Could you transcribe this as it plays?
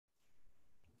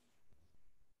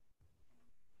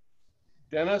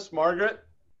Dennis, Margaret,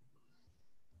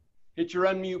 hit your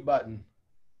unmute button.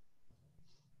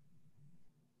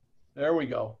 There we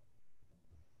go.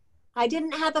 I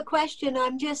didn't have a question.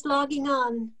 I'm just logging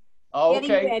on. Oh,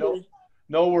 Getting okay. ready.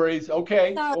 No worries.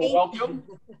 Okay. Sorry. Well, welcome.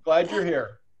 Glad you're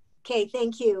here. Okay,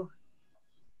 thank you.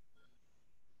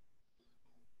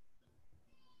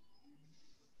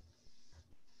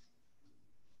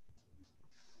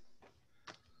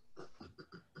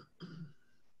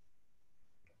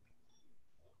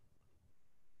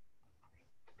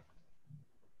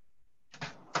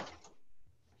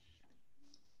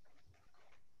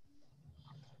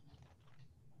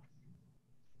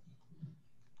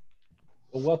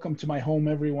 Well, welcome to my home,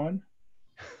 everyone.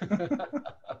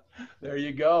 There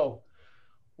you go.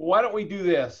 Why don't we do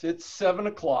this? It's 7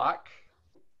 o'clock.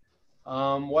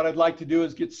 What I'd like to do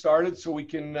is get started so we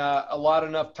can allot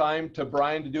enough time to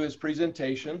Brian to do his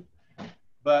presentation.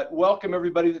 But welcome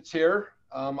everybody that's here.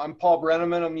 I'm Paul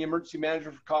Brenneman. I'm the emergency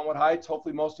manager for Cottonwood Heights.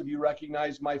 Hopefully most of you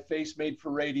recognize my face made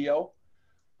for radio.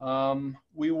 We're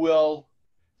going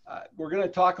to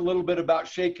talk a little bit about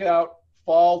Shakeout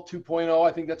Fall 2.0.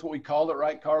 I think that's what we called it,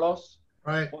 right, Carlos?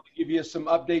 Right. We'll give you some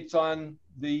updates on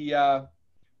the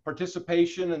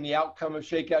participation and the outcome of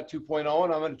Shakeout 2.0,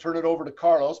 and I'm going to turn it over to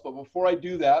Carlos. But before I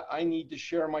do that, I need to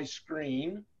share my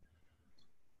screen.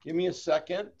 Give me a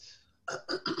second.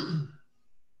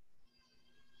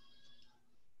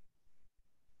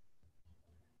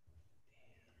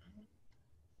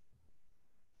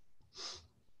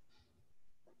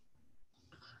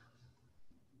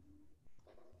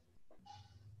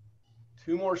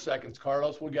 Two more seconds,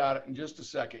 Carlos. We got it in just a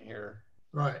second here.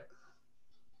 Right.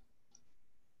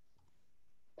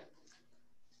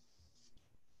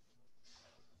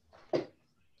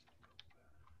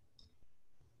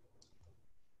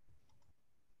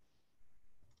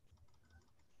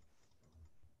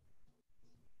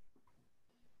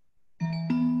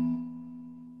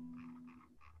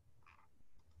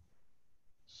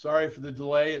 Sorry for the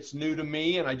delay. It's new to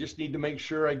me, and I just need to make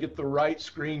sure I get the right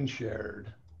screen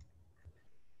shared.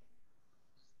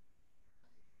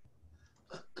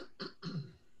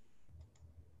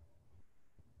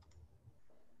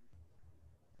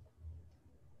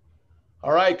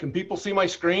 All right, can people see my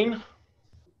screen?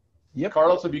 Yep.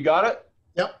 Carlos, have you got it?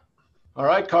 Yep. All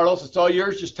right, Carlos, it's all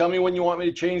yours. Just tell me when you want me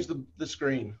to change the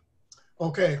screen.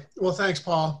 Okay. Well, thanks,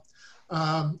 Paul.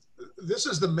 This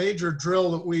is the major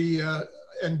drill that we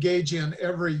engage in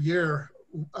every year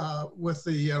with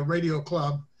the radio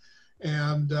club,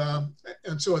 and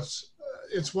so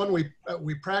it's one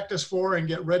we practice for and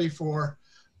get ready for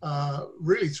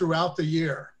really throughout the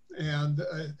year, and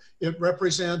it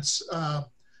represents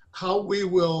how we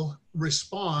will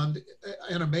respond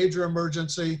in a major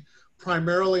emergency.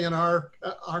 Primarily in our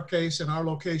case, in our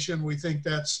location, we think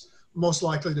that's most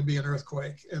likely to be an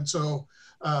earthquake. And so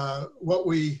what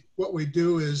we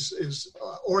do is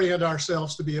orient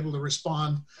ourselves to be able to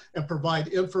respond and provide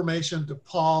information to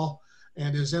Paul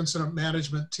and his incident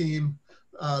management team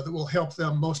that will help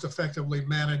them most effectively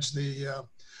manage the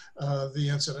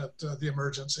incident, the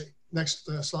emergency. Next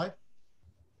slide.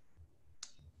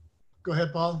 Go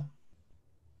ahead, Paul.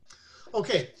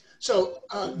 Okay, so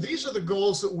these are the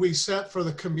goals that we set for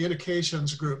the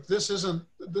communications group. This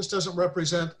doesn't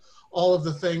represent all of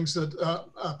the things that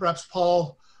perhaps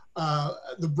Paul,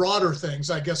 the broader things,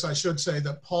 I guess I should say,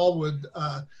 that Paul would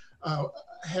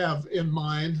have in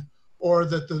mind, or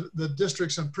that the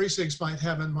districts and precincts might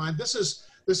have in mind. This is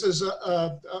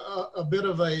a bit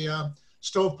of a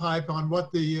stovepipe on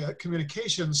what the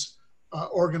communications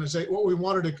organization, what we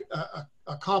wanted to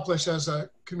accomplish as a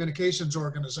communications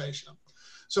organization.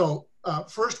 So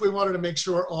first, we wanted to make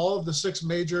sure all of the 6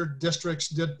 major districts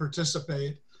did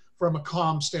participate from a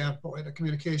comm standpoint, a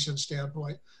communication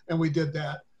standpoint, and we did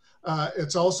that.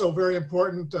 It's also very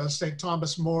important. St.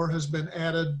 Thomas More has been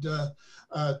added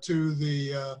to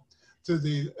the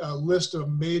list of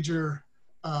major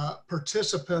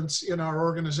participants in our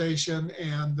organization,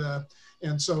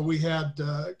 and so we had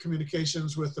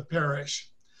communications with the parish.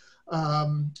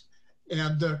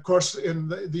 And of course, in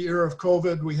the era of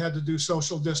COVID, we had to do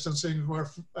social distancing, wear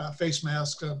face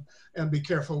masks, and be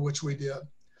careful, which we did.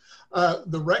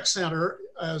 The rec center,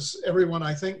 as everyone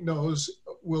I think knows,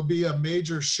 will be a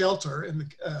major shelter in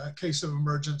the case of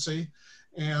emergency.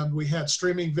 And we had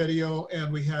streaming video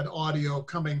and we had audio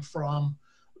coming from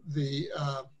the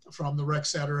rec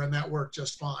center, and that worked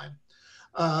just fine.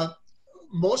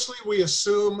 Mostly we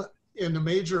assume in a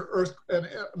major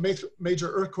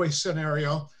earthquake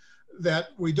scenario that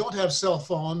we don't have cell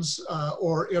phones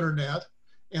or internet.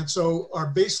 And so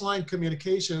our baseline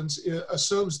communications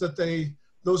assumes that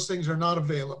those things are not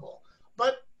available.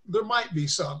 But there might be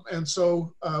some. And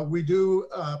so we do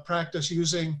practice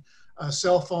using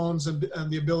cell phones and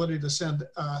the ability to send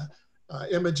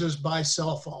images by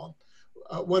cell phone.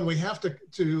 When we have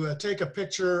to take a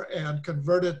picture and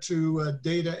convert it to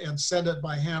data and send it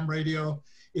by ham radio,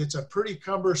 it's a pretty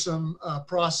cumbersome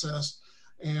process.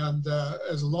 And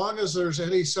as long as there's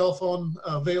any cell phone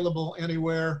available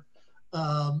anywhere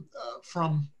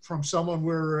from someone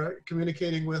we're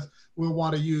communicating with, we'll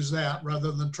want to use that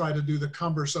rather than try to do the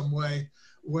cumbersome way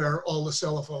where all the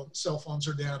cell phones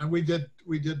are down. And we did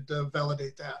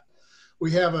validate that.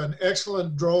 We have an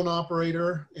excellent drone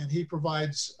operator, and he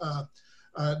provides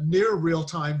near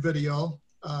real-time video.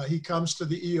 He comes to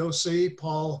the EOC,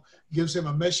 Paul gives him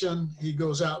a mission, he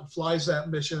goes out and flies that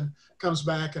mission, comes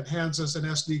back and hands us an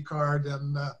SD card,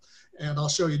 and I'll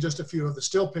show you just a few of the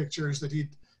still pictures that he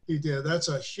did. That's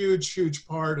a huge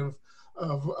part of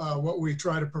what we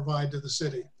try to provide to the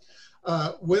city.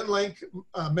 WinLink,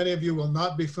 many of you will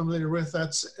not be familiar with.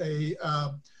 That's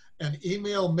an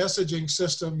email messaging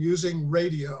system using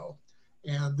radio.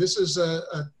 And this is a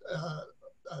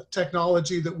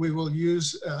technology that we will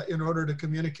use in order to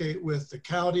communicate with the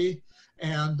county.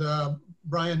 And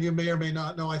Brian, you may or may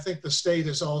not know, I think the state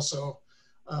is also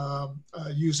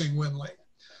using WinLink.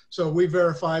 So we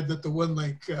verified that the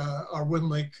our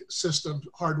WinLink system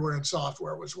hardware and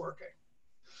software was working.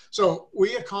 So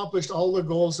we accomplished all the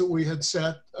goals that we had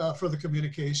set for the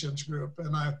communications group.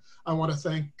 And I want to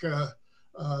thank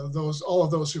all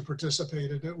of those who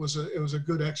participated. It was a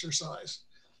good exercise.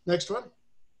 Next one.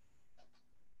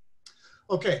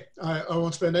 Okay, I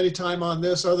won't spend any time on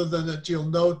this other than that you'll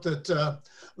note that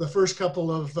the first couple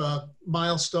of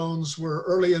milestones were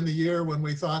early in the year when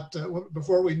we thought,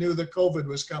 before we knew that COVID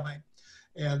was coming.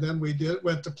 And then we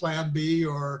went to Plan B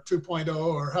or 2.0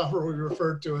 or however we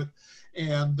referred to it,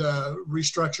 and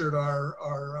restructured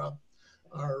our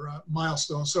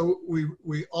milestones. So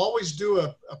we always do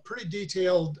a pretty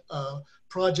detailed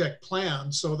project plan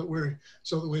so that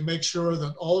we make sure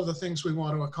that all of the things we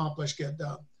want to accomplish get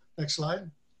done. Next slide.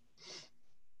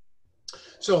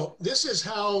 So this is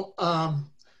how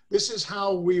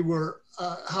we were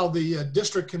how the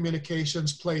district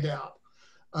communications played out.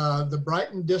 The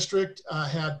Brighton district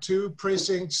had 2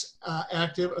 precincts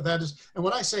active. That is, and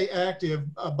when I say active,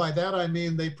 by that I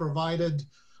mean they provided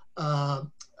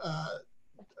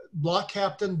block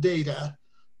captain data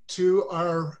to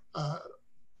our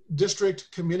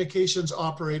district communications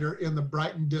operator in the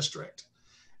Brighton district.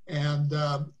 And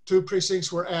 2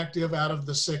 precincts were active out of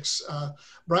the 6.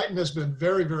 Brighton has been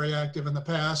very active in the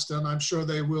past, and I'm sure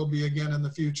they will be again in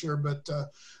the future, but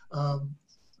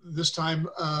this time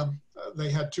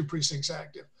they had 2 precincts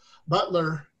active.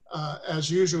 Butler, as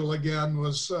usual, again,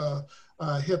 was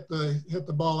hit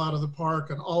the ball out of the park,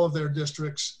 and all of their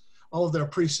districts, all of their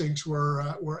precincts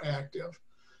were active.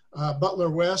 Butler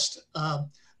West,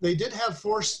 they did have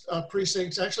 4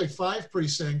 precincts, actually 5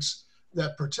 precincts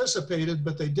that participated,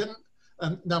 but they didn't.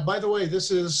 Now, by the way,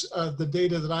 this is the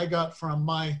data that I got from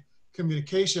my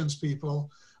communications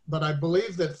people, but I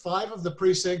believe that 5 of the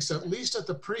precincts, at least at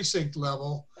the precinct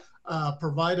level,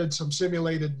 provided some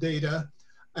simulated data,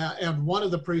 and 1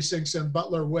 of the precincts in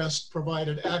Butler West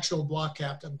provided actual block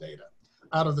captain data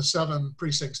out of the 7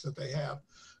 precincts that they have.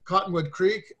 Cottonwood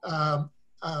Creek,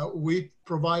 we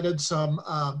provided some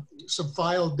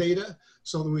file data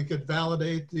so that we could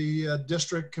validate the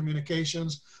district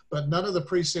communications, but none of the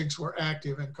precincts were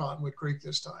active in Cottonwood Creek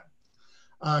this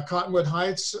time. Cottonwood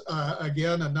Heights,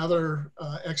 again, another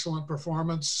excellent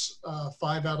performance,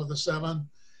 5 out of the 7.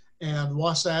 And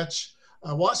Wasatch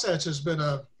has been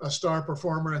a star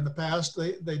performer in the past.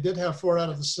 They did have 4 out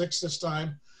of the 6 this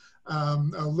time,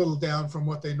 a little down from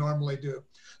what they normally do.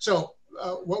 So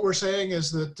what we're saying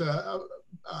is that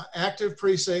active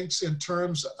precincts in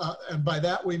terms, and by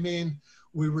that we mean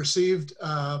we received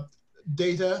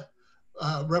data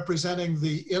representing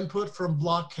the input from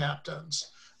block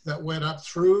captains that went up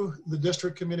through the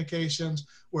district communications,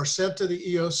 were sent to the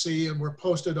EOC, and were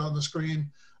posted on the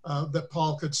screen that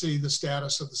Paul could see the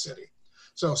status of the city.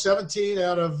 So 17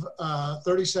 out of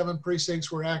 37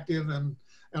 precincts were active, and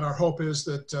our hope is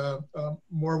that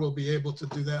more will be able to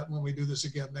do that when we do this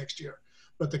again next year.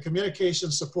 But the communication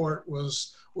support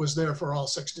was there for all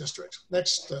 6 districts.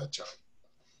 Next chart.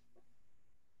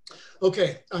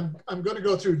 Okay, I'm going to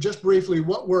go through just briefly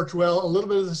what worked well. A little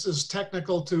bit of this is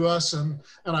technical to us, and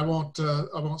I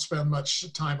won't spend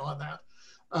much time on that.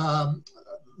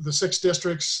 The 6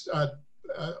 districts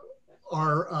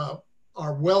are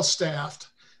well staffed,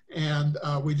 and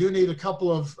we do need a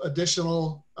couple of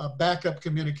additional backup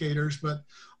communicators, but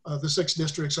the 6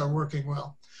 districts are working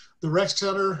well. The rec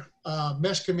center,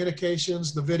 mesh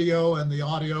communications, the video and the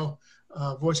audio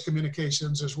voice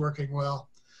communications is working well.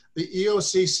 The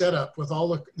EOC setup with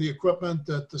all the equipment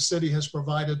that the city has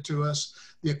provided to us,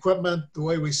 the equipment, the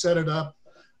way we set it up,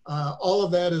 all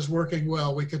of that is working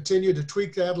well. We continue to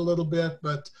tweak that a little bit,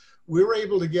 but we were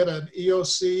able to get an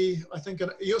EOC, I think an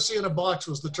EOC in a box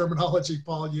was the terminology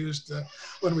Paul used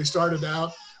when we started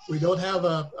out. We don't have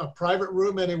a private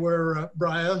room anywhere,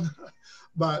 Brian,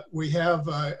 but we have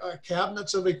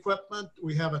cabinets of equipment.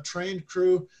 We have a trained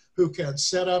crew who can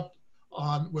set up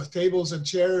with tables and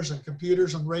chairs and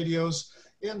computers and radios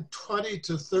in 20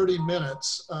 to 30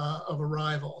 minutes of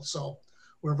arrival. So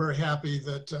we're very happy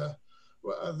that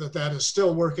that is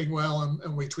still working well,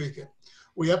 and we tweak it.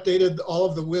 We updated all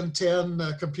of the Win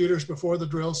 10 computers before the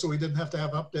drill, so we didn't have to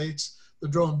have updates. The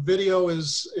drone video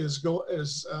is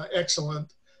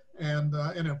excellent and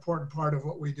an important part of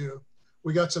what we do.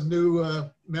 We got some new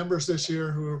members this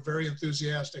year who are very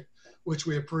enthusiastic, which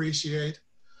we appreciate.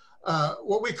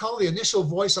 What we call the initial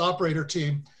voice operator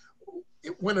team.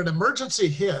 When an emergency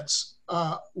hits,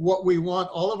 what we want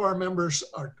all of our members,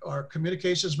 our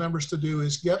communications members to do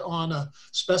is get on a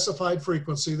specified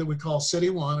frequency that we call City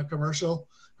 1, a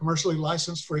commercially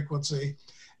licensed frequency.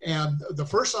 And the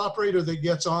first operator that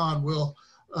gets on will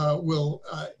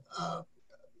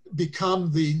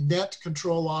become the net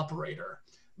control operator.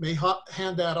 May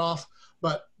hand that off,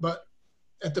 but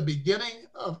at the beginning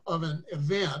of an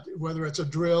event, whether it's a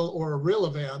drill or a real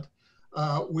event,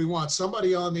 we want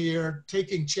somebody on the air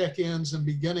taking check-ins and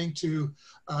beginning to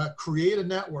create a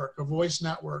network, a voice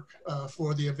network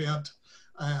for the event.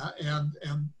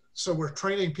 And so we're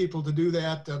training people to do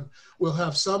that. And we'll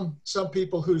have some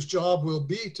people whose job will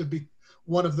be to be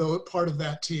one of the part of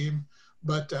that team.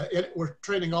 But we're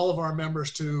training all of our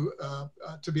members to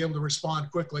be able to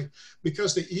respond quickly,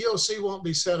 because the EOC won't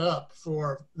be set up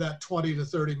for that 20 to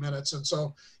 30 minutes. And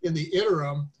so in the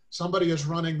interim, somebody is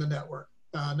running the network.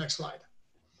 Next slide.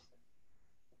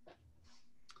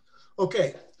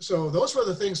 Okay, so those were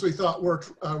the things we thought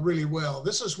worked really well.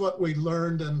 This is what we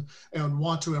learned and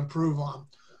want to improve on.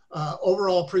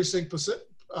 Overall precinct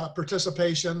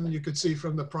participation, you could see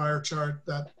from the prior chart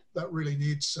that really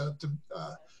needs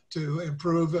to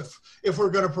improve if we're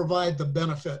going to provide the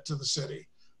benefit to the city.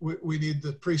 We need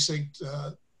the precincts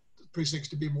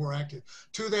to be more active.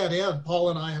 To that end, Paul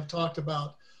and I have talked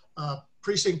about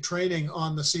precinct training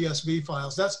on the CSV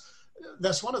files.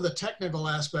 That's one of the technical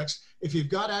aspects. If you've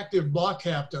got active block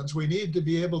captains, we need to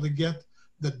be able to get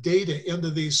the data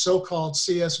into these so-called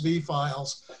CSV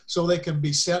files so they can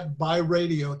be sent by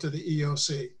radio to the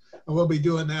EOC. And we'll be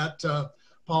doing that,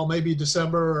 Paul, maybe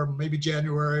December or maybe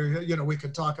January. You know, we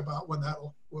can talk about when that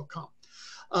will come.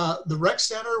 The rec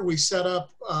center we set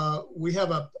up, I have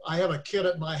a kit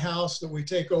at my house that we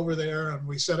take over there, and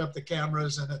we set up the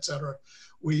cameras and et cetera.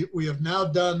 We have now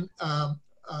done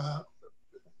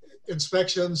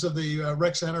inspections of the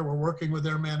rec center. We're working with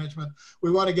their management.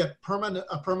 We want to get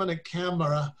a permanent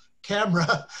camera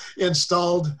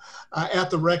installed at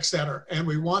the rec center, and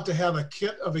we want to have a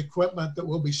kit of equipment that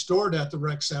will be stored at the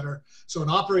rec center, so an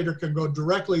operator can go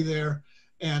directly there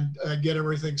and get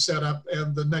everything set up.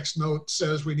 And the next note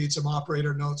says we need some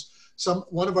operator notes.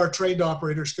 One of our trained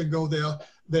operators can go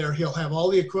there. He'll have all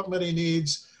the equipment he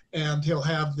needs, and he'll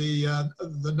have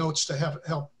the notes to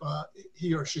help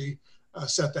he or she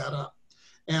set that up.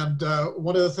 And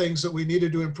one of the things that we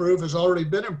needed to improve has already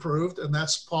been improved, and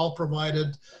that's Paul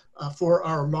provided for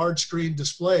our large screen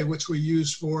display, which we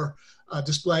use for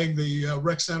displaying the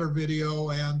rec center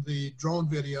video and the drone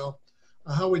video.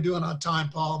 How are we doing on time,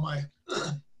 Paul?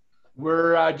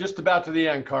 We're just about to the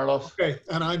end, Carlos. Okay,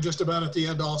 and I'm just about at the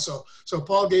end also. So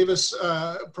Paul gave us,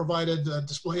 provided a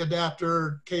display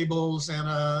adapter, cables, and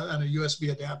a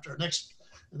USB adapter. Next,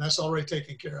 and that's already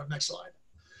taken care of. Next slide.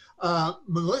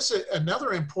 Melissa,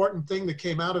 another important thing that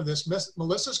came out of this,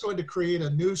 Melissa's going to create a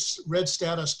new red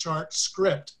status chart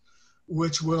script,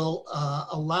 which will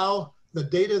allow the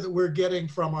data that we're getting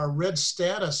from our red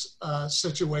status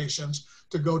situations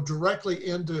to go directly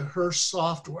into her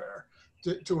software,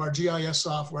 to our GIS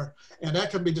software. And that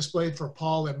can be displayed for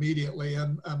Paul immediately,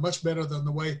 and much better than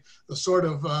the sort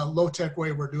of low-tech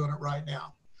way we're doing it right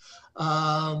now.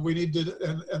 We need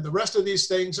to, and the rest of these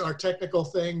things are technical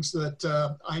things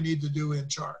that I need to do in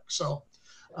Chark. So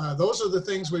those are the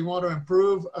things we want to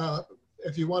improve.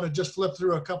 If you want to just flip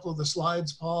through a couple of the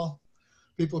slides, Paul,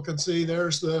 people can see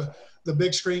there's the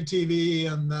big screen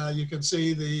TV, and you can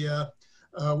see the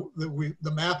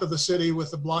map of the city with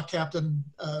the block captain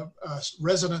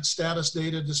resident status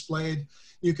data displayed.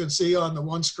 You can see on the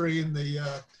one screen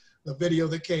the video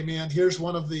that came in. Here's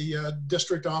one of the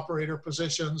district operator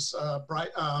positions,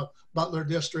 Butler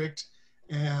District.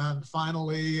 And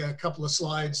finally, a couple of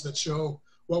slides that show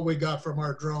what we got from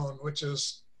our drone, which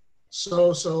is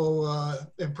so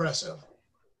impressive.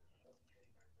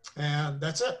 And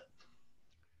that's it.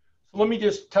 So let me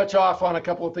just touch off on a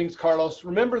couple of things, Carlos.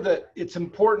 Remember that it's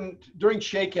important during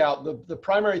shakeout, the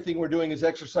primary thing we're doing is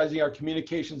exercising our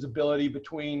communications ability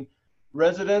between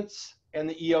residents and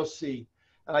the EOC.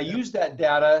 And I use that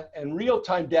data, and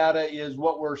real-time data is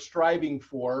what we're striving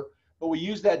for, but we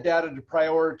use that data to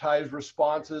prioritize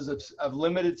responses of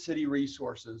limited city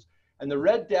resources. And the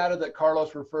red data that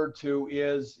Carlos referred to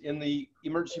is in the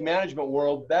emergency management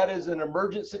world, that is an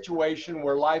emergent situation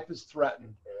where life is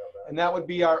threatened. And that would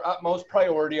be our utmost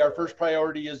priority. Our first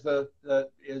priority is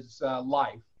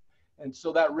life. And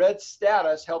so that red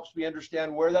status helps me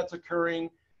understand where that's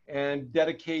occurring and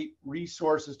dedicate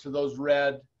resources to those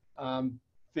red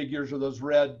figures or those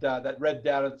that red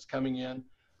data that's coming in.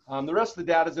 The rest of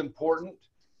the data is important,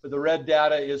 but the red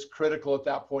data is critical at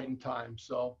that point in time.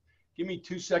 So give me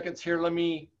 2 seconds here. Let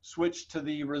me switch to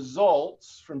the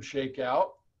results from Shakeout.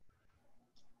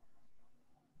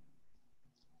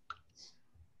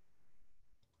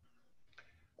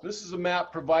 This is a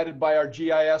map provided by our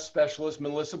GIS specialist,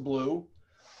 Melissa Blue.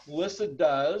 Melissa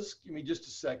does, give me just a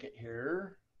second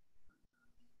here.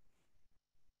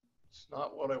 It's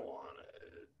not what I wanted.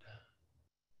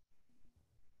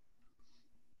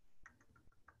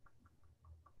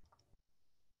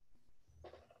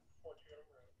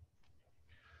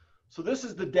 So this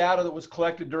is the data that was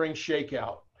collected during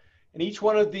Shakeout. And each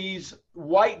one of these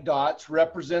white dots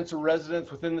represents a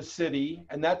residence within the city,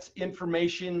 and that's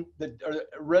information that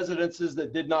residences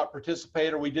that did not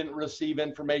participate or we didn't receive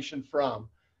information from.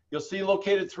 You'll see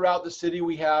located throughout the city,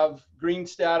 we have green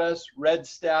status, red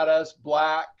status,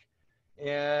 black,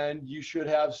 and you should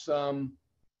have the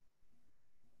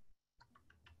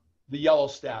yellow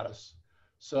status.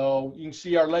 So you can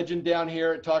see our legend down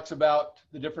here. It talks about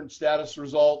the different status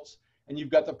results. And you've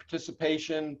got the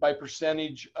participation by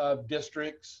percentage of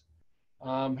districts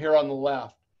here on the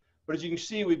left. But as you can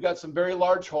see, we've got some very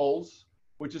large holes,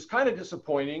 which is kind of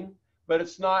disappointing, but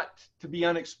it's not to be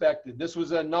unexpected. This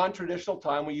was a non-traditional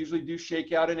time. We usually do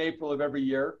Shakeout in April of every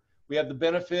year. We have the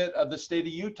benefit of the state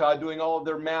of Utah doing all of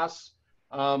their mass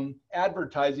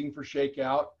advertising for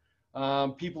Shakeout.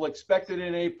 People expect it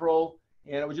in April,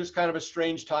 and it was just kind of a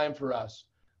strange time for us.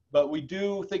 But we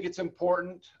do think it's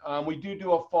important. We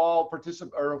do a fall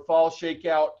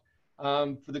shakeout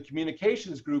for the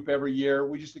communications group every year.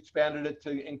 We just expanded it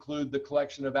to include the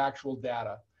collection of actual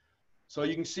data. So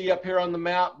you can see up here on the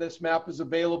map, this map is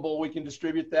available. We can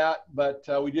distribute that, but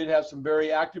we did have some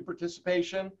very active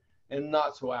participation and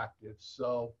not so active.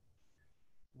 So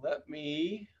let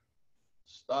me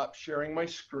stop sharing my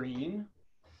screen.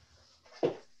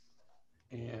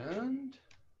 And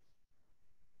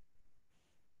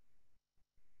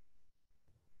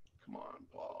come on,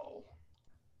 Paul.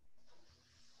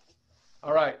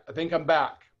 All right, I think I'm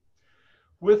back.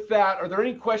 With that, are there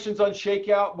any questions on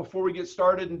Shakeout before we get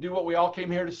started and do what we all came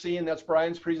here to see, and that's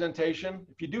Brian's presentation?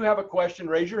 If you do have a question,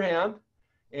 raise your hand,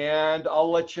 and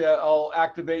I'll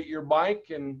activate your mic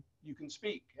and you can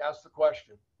speak, ask the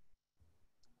question.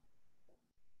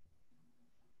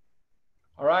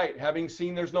 All right, having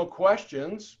seen there's no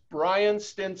questions, Brian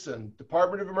Stinson,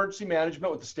 Department of Emergency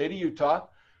Management with the state of Utah.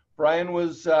 Brian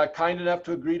was kind enough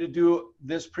to agree to do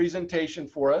this presentation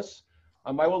for us.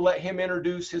 I will let him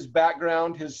introduce his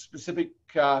background, his specific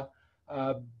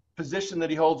position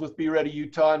that he holds with Be Ready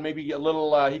Utah, and maybe a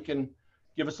little, he can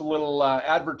give us a little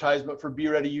advertisement for Be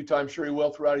Ready Utah. I'm sure he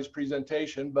will throughout his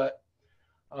presentation, but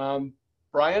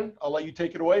Brian, I'll let you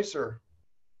take it away, sir.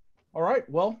 All right,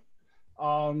 well,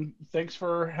 thanks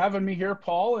for having me here,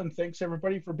 Paul, and thanks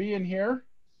everybody for being here.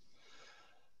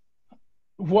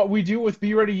 What we do with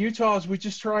Be Ready Utah is we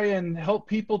just try and help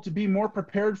people to be more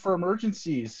prepared for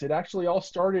emergencies. It actually all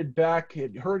started back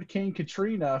at Hurricane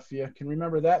Katrina, if you can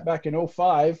remember that, back in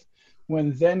 '05,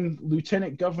 when then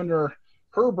Lieutenant Governor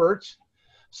Herbert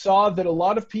saw that a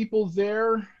lot of people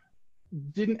there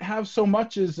didn't have so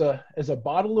much as a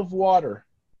bottle of water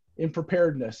in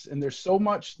preparedness. And there's so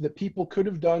much that people could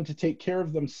have done to take care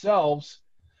of themselves,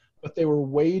 but they were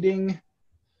waiting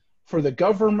for the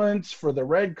government, for the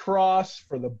Red Cross,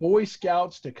 for the Boy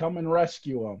Scouts to come and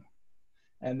rescue them.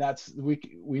 And that's, we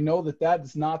know that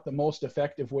that's not the most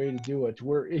effective way to do it.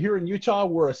 We're here in Utah,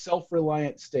 we're a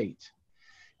self-reliant state.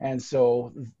 And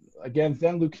so again,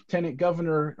 then Lieutenant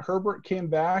Governor Herbert came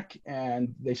back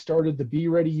and they started the Be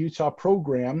Ready Utah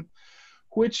program,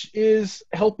 which is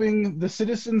helping the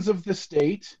citizens of the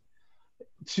state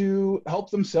to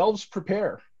help themselves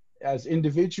prepare as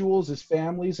individuals, as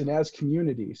families, and as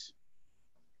communities.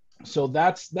 So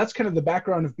that's kind of the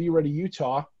background of Be Ready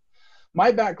Utah.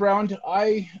 My background,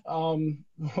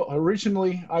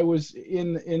 originally I was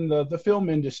in the film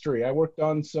industry. I worked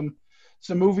on some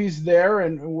movies there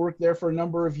and worked there for a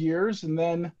number of years, and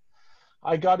then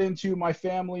I got into my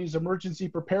family's emergency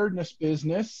preparedness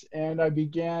business, and I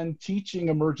began teaching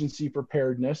emergency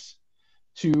preparedness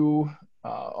to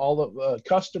all the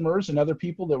customers and other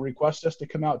people that request us to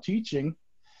come out teaching.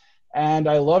 And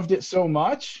I loved it so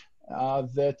much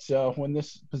that when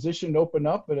this position opened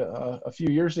up a few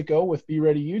years ago with Be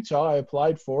Ready Utah, I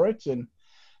applied for it. And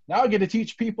now I get to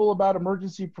teach people about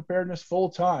emergency preparedness full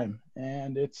time.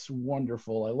 And it's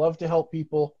wonderful. I love to help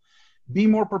people be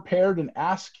more prepared and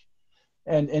ask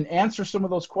and answer some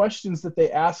of those questions that they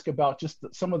ask about just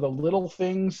some of the little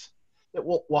things that,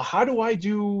 well, how do I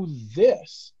do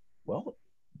this? Well,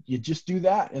 you just do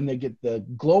that. And they get the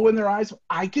glow in their eyes.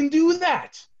 I can do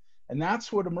that. And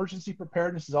that's what emergency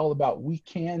preparedness is all about. We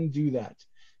can do that.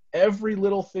 Every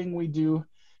little thing we do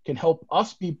can help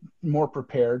us be more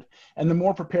prepared. And the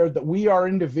more prepared that we are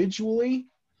individually,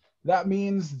 that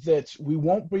means that we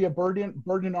won't be a burden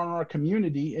on our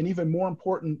community. And even more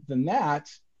important than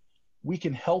that, we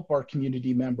can help our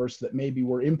community members that maybe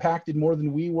were impacted more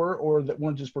than we were or that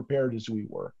weren't as prepared as we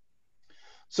were.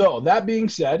 So that being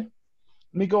said,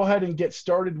 let me go ahead and get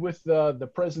started with the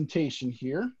presentation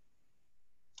here.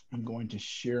 I'm going to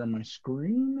share my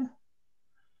screen.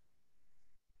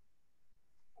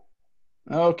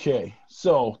 Okay,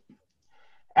 so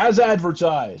as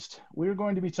advertised, we're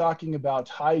going to be talking about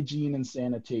hygiene and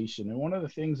sanitation. And one of the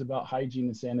things about hygiene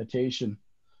and sanitation,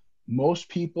 most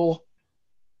people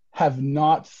have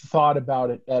not thought about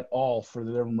it at all for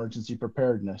their emergency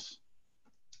preparedness.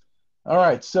 All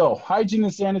right, so hygiene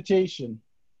and sanitation.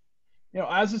 You know,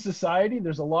 as a society,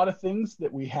 there's a lot of things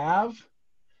that we have,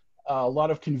 a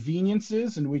lot of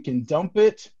conveniences, and we can dump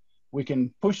it. We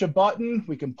can push a button,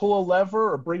 we can pull a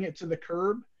lever or bring it to the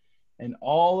curb, and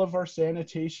all of our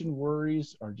sanitation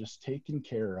worries are just taken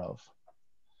care of.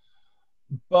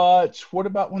 But what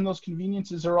about when those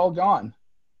conveniences are all gone?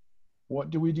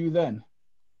 What do we do then?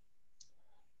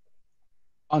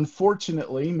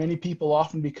 Unfortunately, many people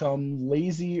often become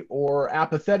lazy or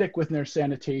apathetic with their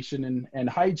sanitation and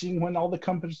hygiene when all the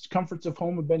comforts of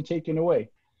home have been taken away.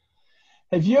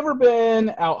 Have you ever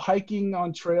been out hiking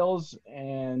on trails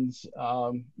and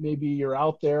maybe you're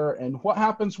out there, and what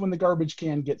happens when the garbage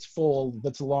can gets full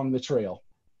that's along the trail?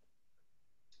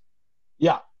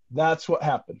 Yeah, that's what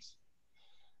happens.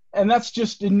 And that's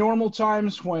just in normal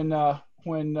times when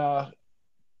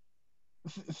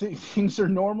things are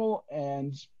normal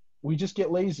and we just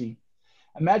get lazy.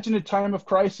 Imagine a time of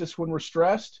crisis when we're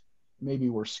stressed, maybe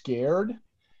we're scared,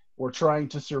 we're trying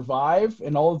to survive,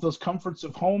 and all of those comforts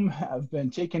of home have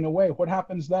been taken away. What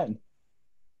happens then?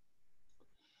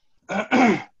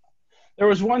 There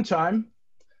was one time,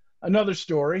 another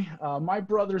story. My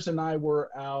brothers and I were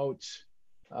out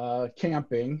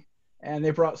camping, and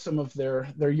they brought some of their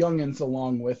youngins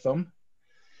along with them.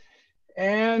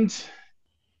 And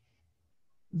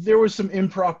there was some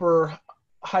improper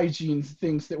hygiene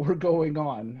things that were going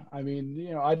on. I mean,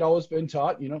 you know, I'd always been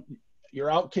taught, you know,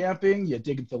 you're out camping, you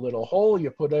dig the little hole, you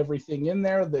put everything in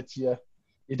there that you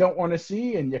don't want to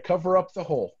see, and you cover up the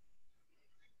hole.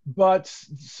 But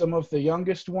some of the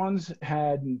youngest ones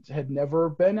had never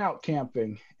been out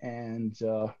camping, and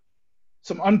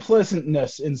some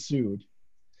unpleasantness ensued.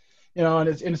 You know, and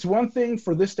it's one thing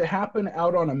for this to happen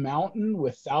out on a mountain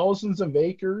with thousands of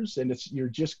acres, and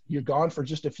you're gone for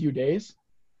just a few days.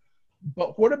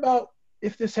 But what about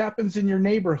if this happens in your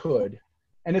neighborhood?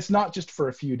 And it's not just for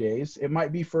a few days, it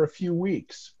might be for a few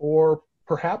weeks, or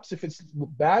perhaps if it's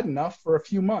bad enough, for a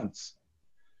few months.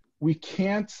 We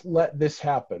can't let this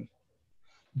happen.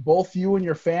 Both you and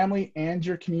your family and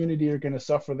your community are going to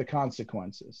suffer the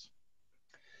consequences.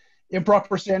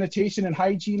 Improper sanitation and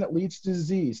hygiene that leads to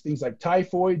disease, things like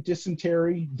typhoid,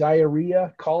 dysentery,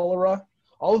 diarrhea, cholera,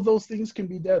 all of those things can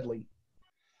be deadly.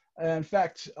 In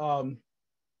fact,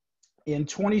 in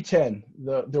 2010,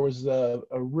 there was a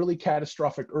really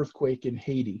catastrophic earthquake in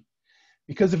Haiti.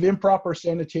 Because of improper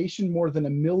sanitation, more than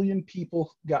 1 million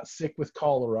people got sick with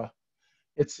cholera.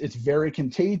 It's very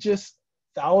contagious.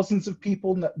 Thousands of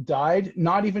people died,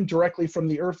 not even directly from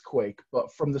the earthquake,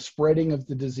 but from the spreading of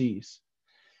the disease.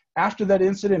 After that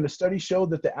incident, a study showed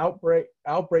that the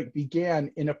outbreak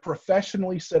began in a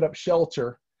professionally set up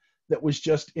shelter that was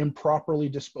just improperly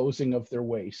disposing of their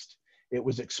waste. It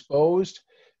was exposed.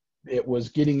 It was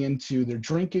getting into their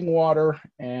drinking water,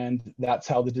 and that's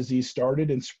how the disease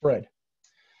started and spread.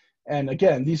 And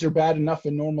again, these are bad enough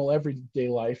in normal everyday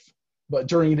life, but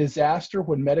during a disaster,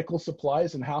 when medical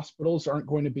supplies and hospitals aren't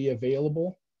going to be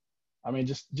available, I mean,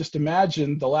 just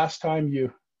imagine the last time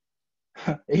you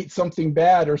ate something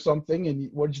bad or something, and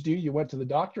what did you do? You went to the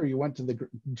doctor, you went to the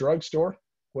drugstore.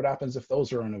 What happens if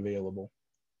those are unavailable?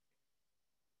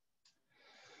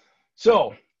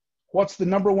 So, what's the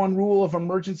number one rule of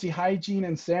emergency hygiene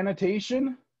and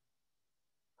sanitation?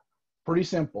 Pretty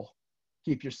simple.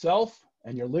 Keep yourself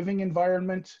and your living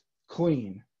environment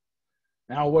clean.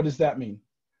 Now, what does that mean?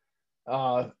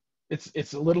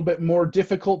 It's a little bit more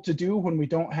difficult to do when we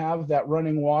don't have that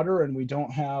running water and we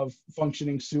don't have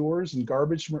functioning sewers and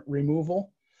garbage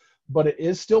removal, but it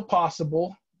is still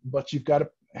possible, but you've got to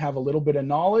have a little bit of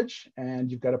knowledge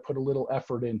and you've got to put a little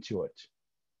effort into it.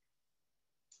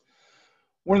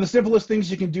 One of the simplest things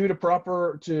you can do to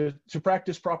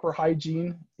practice proper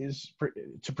hygiene is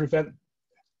to prevent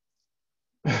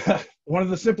one of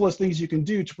the simplest things you can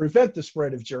do to prevent the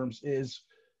spread of germs is,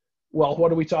 well, what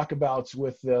do we talk about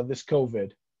with this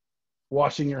COVID?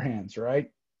 Washing your hands,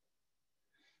 right?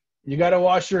 You got to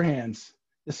wash your hands.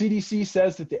 The CDC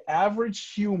says that the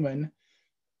average human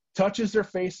touches their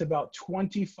face about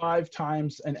 25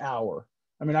 times an hour.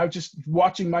 I mean, I was just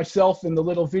watching myself in the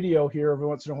little video here. Every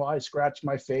once in a while, I scratch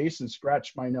my face and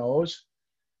scratch my nose.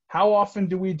 How often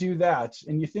do we do that?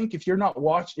 And you think if you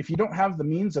don't have the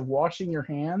means of washing your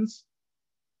hands,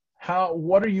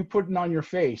 what are you putting on your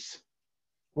face?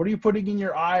 What are you putting in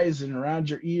your eyes and around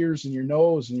your ears and your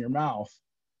nose and your mouth?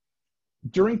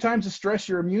 During times of stress,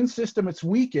 your immune system, it's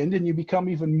weakened and you become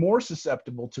even more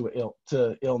susceptible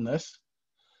to illness.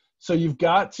 So you've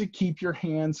got to keep your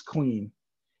hands clean.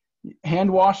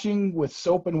 Hand washing with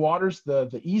soap and water is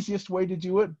the easiest way to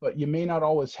do it, but you may not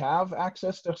always have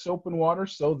access to soap and water.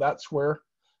 So that's where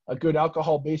a good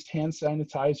alcohol-based hand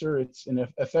sanitizer, it's an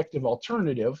effective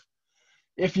alternative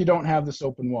if you don't have the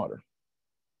soap and water.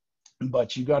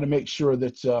 But you got to make sure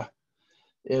that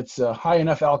it's high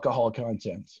enough alcohol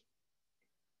content.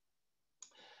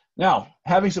 Now,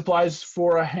 having supplies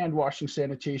for a hand washing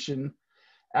sanitation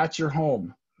at your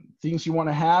home. Things you want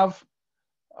to have,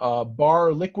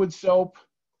 bar liquid soap.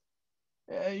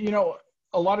 You know,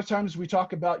 a lot of times we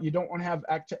talk about you don't want to have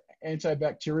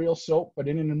antibacterial soap, but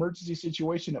in an emergency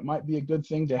situation, it might be a good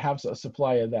thing to have a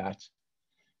supply of that.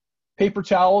 Paper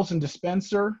towels and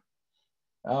dispenser.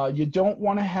 You don't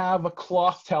want to have a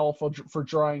cloth towel for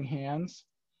drying hands.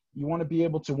 You want to be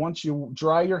able to, once you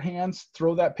dry your hands,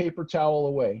 throw that paper towel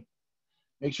away.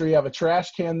 Make sure you have a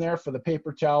trash can there for the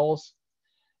paper towels.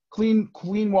 Clean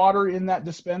water in that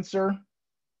dispenser.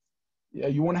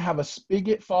 You want to have a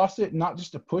spigot faucet, not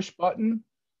just a push button,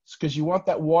 because you want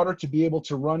that water to be able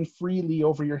to run freely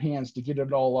over your hands to get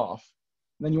it all off.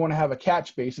 And then you want to have a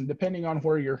catch basin, depending on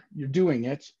where you're doing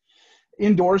it.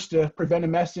 Indoors to prevent a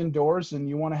mess indoors, and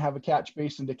you want to have a catch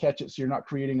basin to catch it so you're not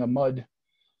creating a mud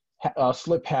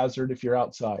slip hazard if you're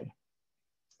outside.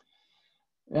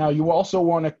 Now, you also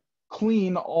want to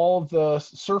clean all the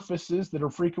surfaces that are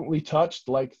frequently touched,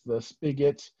 like the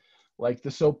spigot, like the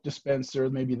soap dispenser,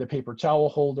 maybe the paper towel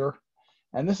holder.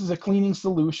 And this is a cleaning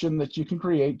solution that you can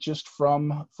create just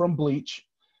from bleach.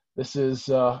 This is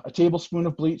a tablespoon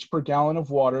of bleach per gallon of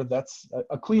water. That's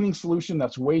a cleaning solution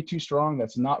that's way too strong.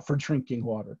 That's not for drinking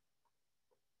water.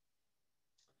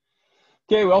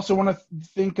 Okay, we also want to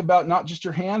think about not just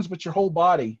your hands, but your whole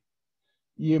body.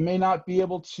 You may not be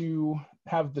able to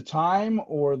have the time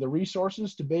or the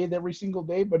resources to bathe every single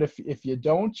day, but if you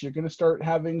don't, you're going to start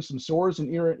having some sores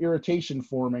and irritation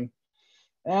forming.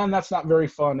 And that's not very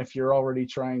fun if you're already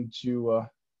trying to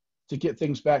get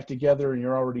things back together and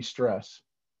you're already stressed.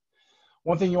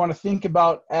 One thing you want to think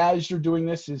about as you're doing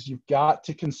this is you've got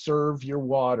to conserve your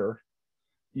water.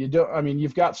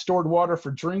 You've got stored water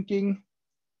for drinking.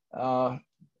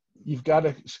 You've got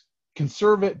to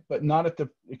conserve it, but not at the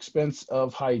expense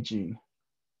of hygiene.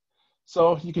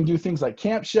 So you can do things like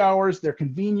camp showers. They're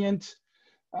convenient.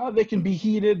 They can be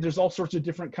heated. There's all sorts of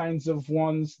different kinds of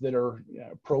ones that are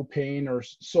propane or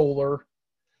solar.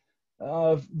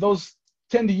 Those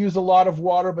tend to use a lot of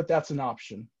water, but that's an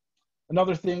option.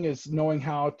 Another thing is knowing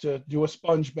how to do a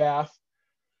sponge bath.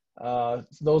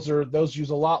 Those use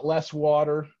a lot less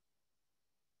water.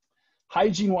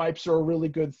 Hygiene wipes are a really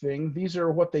good thing. These are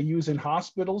what they use in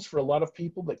hospitals for a lot of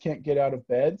people that can't get out of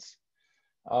beds.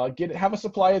 Have a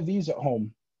supply of these at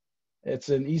home. It's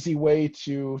an easy way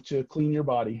to clean your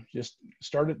body. Just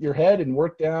start at your head and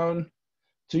work down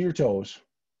to your toes.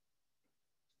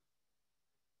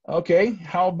 Okay,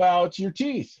 how about your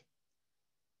teeth?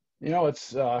 You know,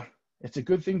 it's a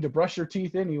good thing to brush your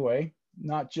teeth anyway,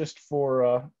 not just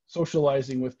for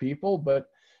socializing with people, but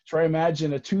try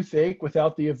imagine a toothache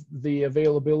without the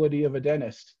availability of a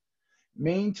dentist.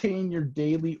 Maintain your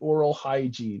daily oral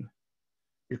hygiene.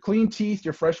 Your clean teeth,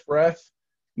 your fresh breath,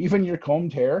 even your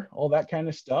combed hair, all that kind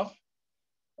of stuff.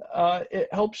 It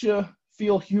helps you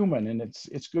feel human, and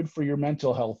it's good for your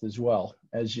mental health as well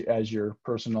as your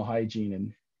personal hygiene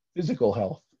and physical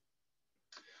health.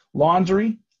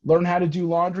 Laundry, learn how to do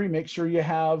laundry. Make sure you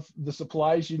have the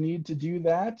supplies you need to do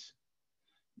that.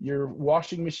 Your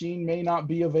washing machine may not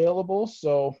be available,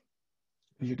 so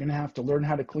you're going to have to learn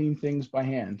how to clean things by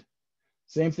hand.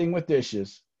 Same thing with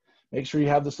dishes. Make sure you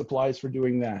have the supplies for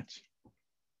doing that.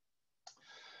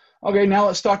 Okay, now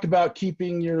let's talk about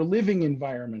keeping your living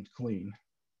environment clean.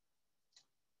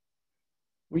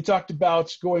 We talked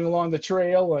about going along the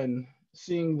trail and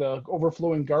seeing the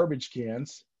overflowing garbage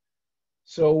cans.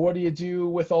 So what do you do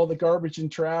with all the garbage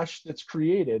and trash that's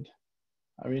created?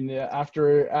 I mean,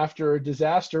 after a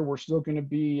disaster, we're still going to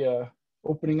be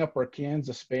opening up our cans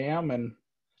of Spam and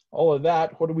all of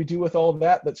that. What do we do with all of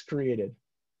that that's created?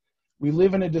 We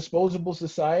live in a disposable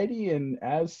society, and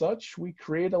as such, we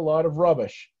create a lot of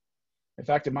rubbish. In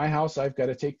fact, in my house, I've got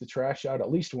to take the trash out at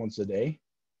least once a day.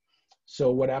 So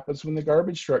what happens when the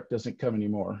garbage truck doesn't come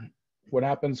anymore? What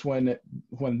happens when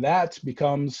that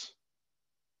becomes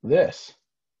this?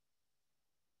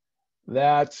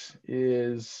 That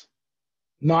is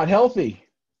not healthy.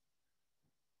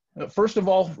 First of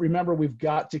all, remember, we've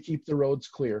got to keep the roads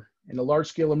clear. In a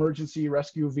large-scale emergency,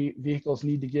 rescue vehicles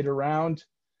need to get around.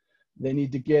 They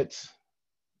need to get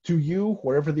to you,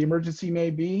 wherever the emergency may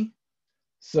be.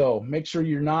 So make sure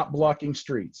you're not blocking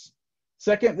streets.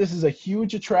 Second, this is a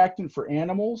huge attractant for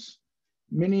animals,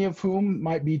 many of whom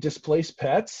might be displaced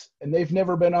pets, and they've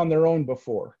never been on their own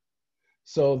before.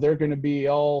 So they're going to be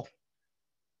all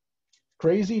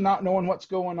crazy, not knowing what's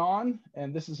going on,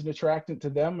 and this is an attractant to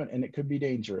them, and it could be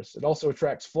dangerous. It also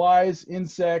attracts flies,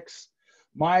 insects,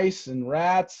 mice, and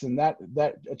rats, and that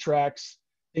attracts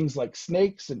things like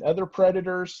snakes and other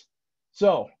predators.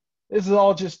 So this is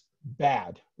all just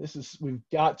bad. We've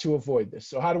got to avoid this.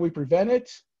 So how do we prevent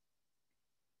it?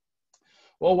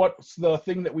 Well, what's the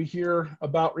thing that we hear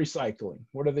about recycling?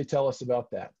 What do they tell us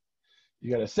about that? You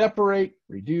got to separate,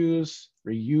 reduce,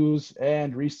 reuse,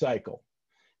 and recycle.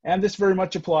 And this very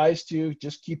much applies to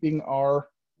just keeping our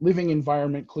living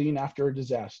environment clean after a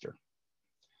disaster.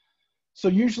 So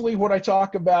usually what I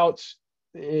talk about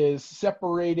is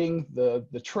separating the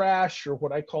trash, or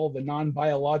what I call the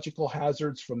non-biological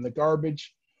hazards, from the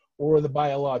garbage or the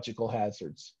biological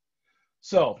hazards.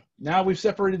 So now we've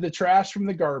separated the trash from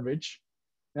the garbage.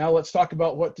 Now let's talk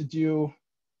about what to do.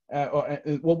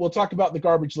 We'll talk about the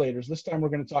garbage later. This time we're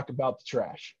going to talk about the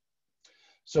trash.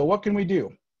 So what can we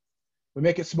do? We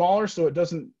make it smaller so it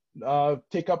doesn't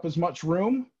take up as much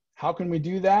room. How can we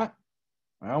do that?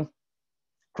 Well,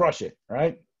 crush it,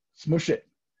 right? Smush it.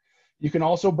 You can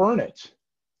also burn it.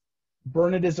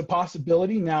 Burn it is a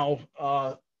possibility.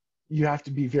 Now, you have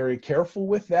to be very careful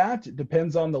with that. It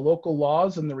depends on the local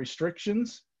laws and the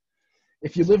restrictions.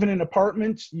 If you live in an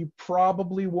apartment, you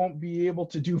probably won't be able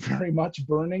to do very much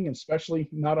burning, especially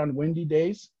not on windy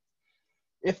days.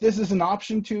 If this is an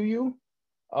option to you,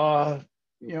 have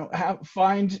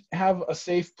a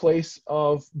safe place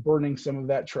of burning some of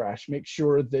that trash. Make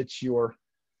sure that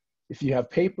if you have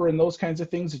paper and those kinds of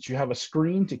things, that you have a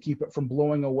screen to keep it from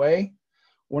blowing away.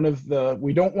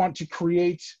 We don't want to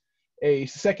create a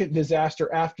second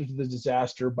disaster after the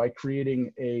disaster by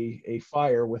creating a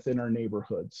fire within our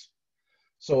neighborhoods.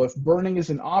 So if burning is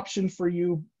an option for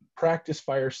you, practice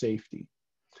fire safety.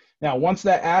 Now, once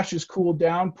that ash is cooled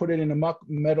down, put it in a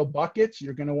metal bucket.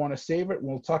 You're going to want to save it.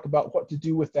 We'll talk about what to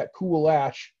do with that cool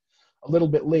ash a little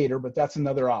bit later, but that's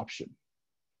another option.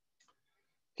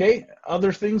 Okay,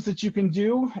 other things that you can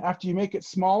do after you make it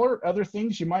smaller, other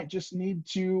things you might just need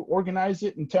to organize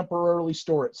it and temporarily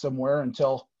store it somewhere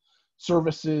until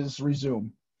services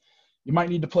resume. You might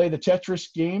need to play the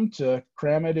Tetris game to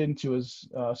cram it into as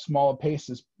small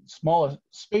a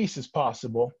space as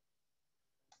possible.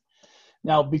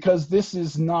 Now, because this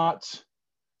is not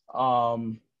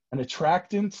an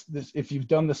attractant, if you've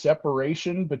done the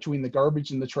separation between the garbage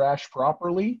and the trash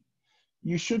properly,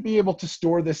 you should be able to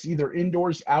store this either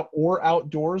indoors or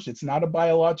outdoors. It's not a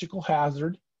biological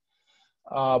hazard,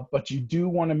 but you do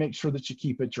want to make sure that you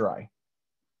keep it dry.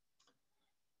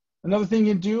 Another thing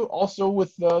you do also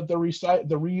with the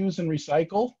reuse and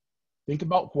recycle, think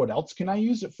about what else can I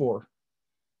use it for?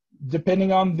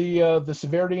 Depending on the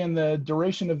severity and the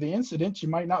duration of the incident, you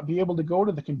might not be able to go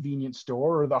to the convenience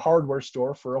store or the hardware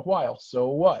store for a while. So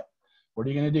what? What are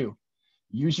you going to do?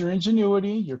 Use your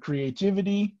ingenuity, your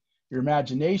creativity, your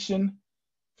imagination.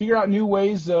 Figure out new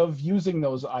ways of using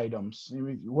those items.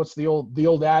 What's the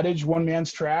old adage? One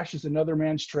man's trash is another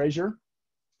man's treasure.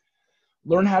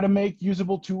 Learn how to make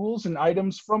usable tools and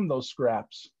items from those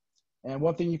scraps. And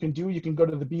one thing you can do, you can go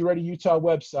to the Be Ready Utah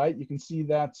website. You can see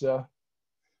that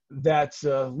That's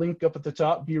a link up at the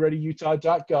top,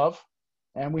 bereadyutah.gov.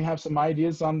 And we have some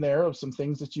ideas on there of some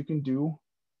things that you can do,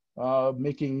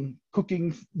 making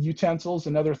cooking utensils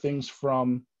and other things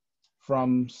from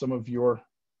some of your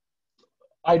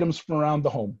items from around the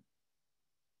home.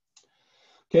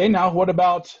 Okay, now what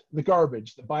about the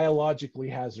garbage, the biologically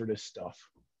hazardous stuff?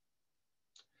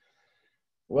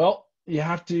 Well, you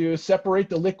have to separate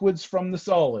the liquids from the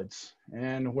solids.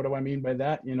 And what do I mean by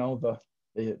that? You know,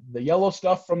 the yellow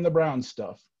stuff from the brown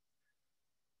stuff.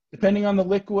 Depending on the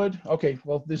liquid, okay,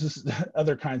 well, this is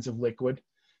other kinds of liquid.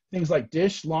 Things like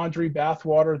dish, laundry, bath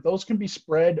water, those can be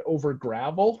spread over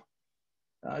gravel,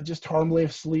 just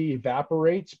harmlessly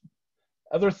evaporates.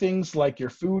 Other things like your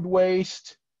food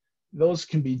waste, those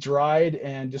can be dried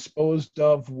and disposed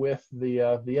of with the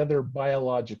other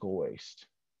biological waste.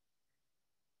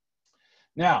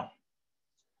 Now,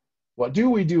 what do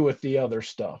we do with the other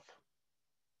stuff?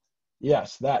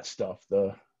 Yes, that stuff,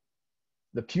 the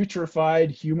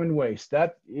putrefied human waste.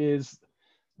 That is,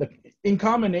 in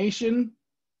combination,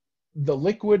 the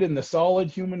liquid and the solid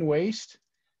human waste,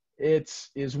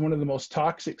 is one of the most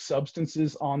toxic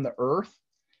substances on the earth,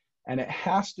 and it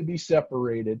has to be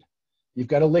separated. You've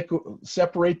got to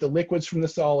separate the liquids from the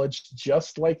solids,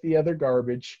 just like the other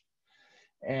garbage.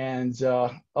 And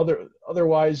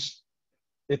otherwise,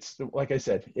 it's, like I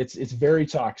said, it's very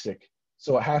toxic.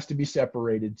 So it has to be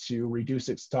separated to reduce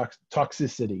its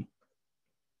toxicity.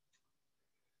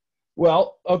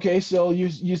 Well, okay, so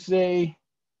you say,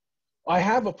 I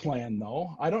have a plan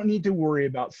though. I don't need to worry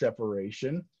about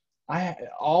separation.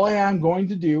 All I am going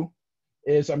to do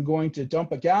is I'm going to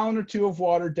dump a gallon or two of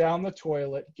water down the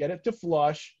toilet, get it to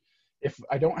flush. If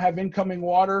I don't have incoming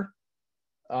water,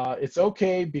 it's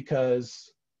okay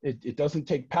because it doesn't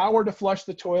take power to flush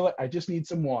the toilet. I just need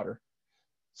some water.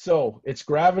 So it's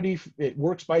gravity, it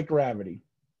works by gravity.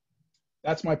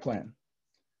 That's my plan.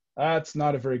 That's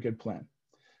not a very good plan.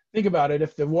 Think about it.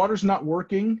 If the water's not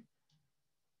working,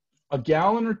 a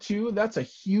gallon or two, that's a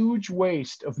huge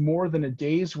waste of more than a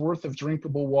day's worth of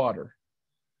drinkable water.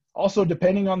 Also,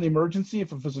 depending on the emergency,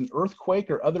 if it was an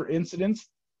earthquake or other incidents,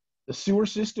 the sewer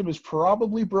system is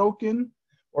probably broken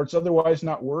or it's otherwise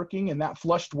not working, and that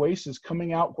flushed waste is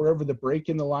coming out wherever the break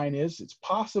in the line is. It's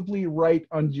possibly right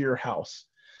under your house.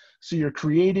 So you're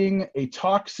creating a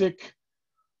toxic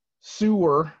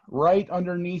sewer right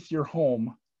underneath your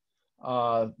home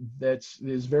that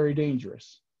is very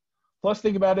dangerous. Plus,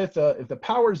 think about it, if the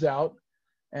power's out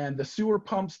and the sewer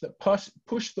pumps that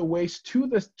push the waste to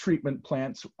the treatment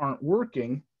plants aren't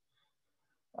working,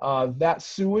 that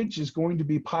sewage is going to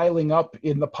be piling up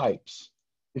in the pipes.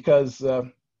 Because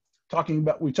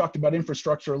we talked about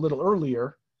infrastructure a little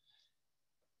earlier,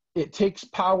 it takes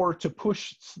power to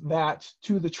push that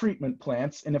to the treatment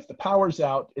plants, and if the power's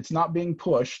out, it's not being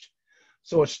pushed,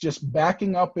 so it's just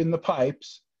backing up in the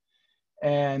pipes.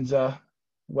 And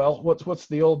well, what's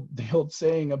the old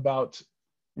saying about,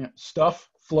 you know, stuff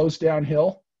flows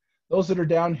downhill? Those that are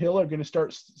downhill are going to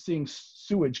start seeing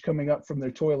sewage coming up from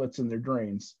their toilets and their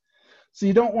drains. So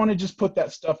you don't want to just put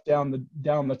that stuff down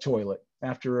the toilet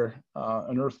after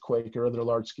an earthquake or other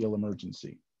large-scale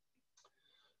emergency.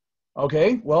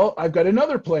 Okay, well, I've got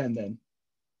another plan then.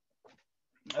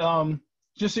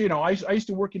 Just so you know, I used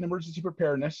to work in emergency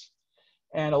preparedness,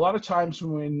 and a lot of times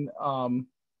when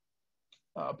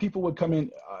people would come in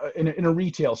a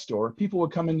retail store, people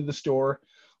would come into the store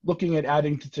looking at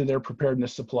adding to their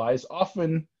preparedness supplies.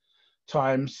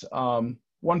 Oftentimes,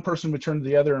 one person would turn to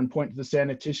the other and point to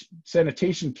the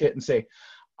sanitation kit and say,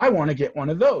 I want to get one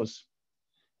of those.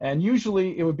 And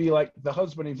usually it would be like the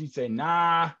husband, and he'd say,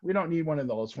 nah, we don't need one of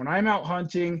those. When I'm out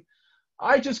hunting,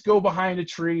 I just go behind a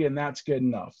tree and that's good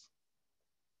enough.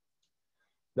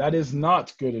 That is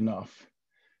not good enough.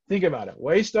 Think about it.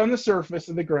 Waste on the surface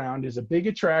of the ground is a big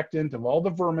attractant of all the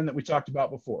vermin that we talked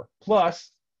about before.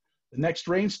 Plus, the next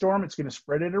rainstorm, it's going to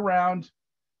spread it around.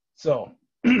 So,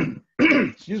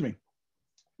 excuse me,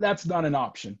 that's not an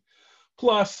option.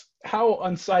 Plus, how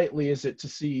unsightly is it to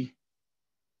see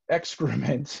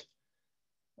excrement?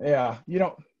 Yeah,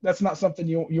 that's not something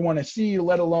you want to see,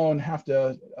 let alone have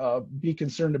to be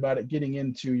concerned about it getting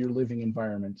into your living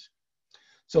environment.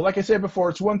 So like I said before,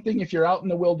 it's one thing if you're out in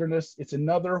the wilderness, it's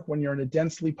another when you're in a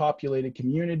densely populated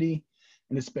community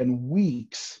and it's been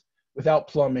weeks without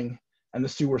plumbing and the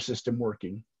sewer system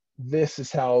working. This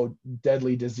is how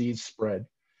deadly disease spread.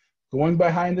 Going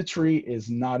behind the tree is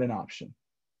not an option.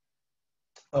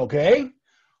 Okay,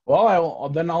 well,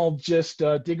 then I'll just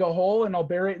dig a hole and I'll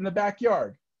bury it in the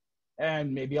backyard.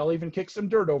 And maybe I'll even kick some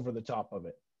dirt over the top of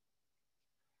it.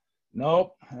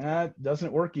 Nope, that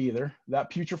doesn't work either.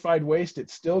 That putrefied waste,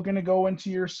 it's still going to go into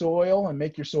your soil and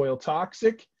make your soil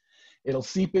toxic. It'll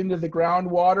seep into the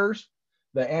groundwaters.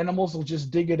 The animals will just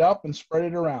dig it up and spread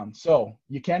it around. So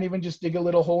you can't even just dig a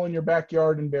little hole in your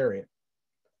backyard and bury it.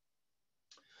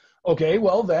 Okay,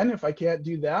 well then, if I can't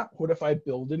do that, what if I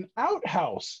build an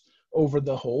outhouse over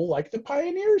the hole like the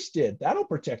pioneers did? That'll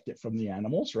protect it from the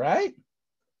animals, right?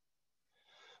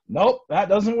 Nope, that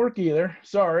doesn't work either.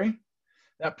 Sorry.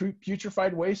 That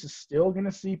putrefied waste is still going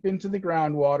to seep into the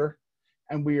groundwater,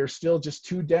 and we are still just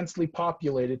too densely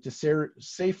populated to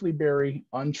safely bury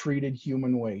untreated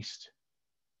human waste.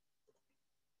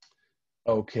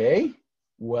 Okay,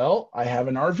 well, I have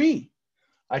an RV.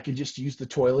 I can just use the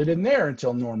toilet in there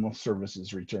until normal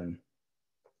services return.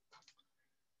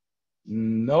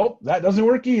 Nope, that doesn't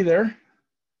work either.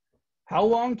 How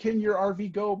long can your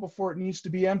RV go before it needs to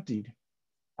be emptied?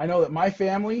 I know that my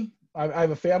family, I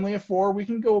have a family of 4, we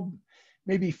can go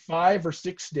maybe 5 or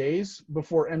 6 days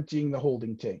before emptying the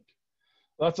holding tank.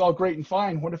 That's all great and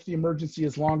fine. What if the emergency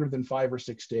is longer than 5 or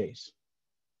 6 days?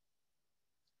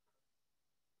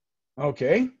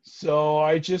 Okay, so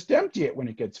I just empty it when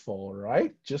it gets full,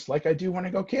 right? Just like I do when I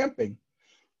go camping.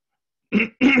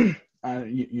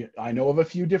 I know of a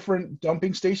few different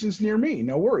dumping stations near me.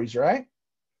 No worries, right?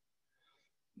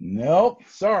 Nope,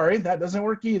 sorry, that doesn't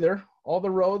work either. All the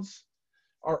roads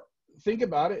are, think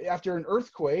about it, after an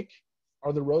earthquake,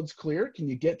 are the roads clear? Can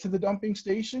you get to the dumping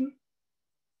station?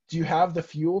 Do you have the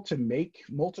fuel to make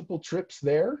multiple trips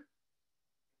there?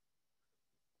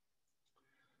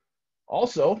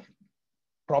 Also,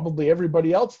 probably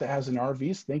everybody else that has an RV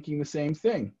is thinking the same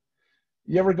thing.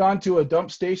 You ever gone to a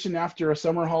dump station after a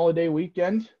summer holiday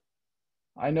weekend?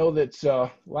 I know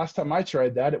that last time I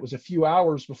tried that, it was a few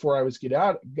hours before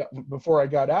I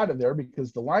got out of there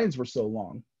because the lines were so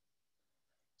long.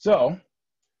 So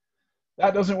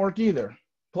that doesn't work either.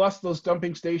 Plus, those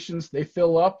dumping stations, they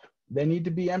fill up. They need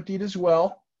to be emptied as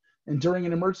well. And during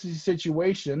an emergency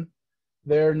situation,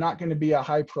 they're not going to be a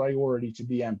high priority to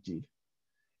be emptied.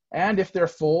 And if they're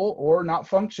full or not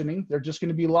functioning, they're just going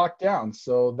to be locked down.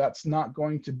 So that's not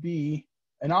going to be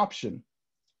an option.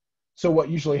 So what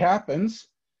usually happens,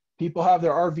 people have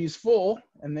their RVs full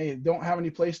and they don't have any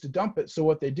place to dump it. So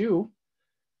what they do,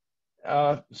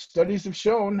 studies have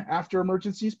shown after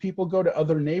emergencies, people go to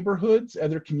other neighborhoods,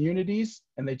 other communities,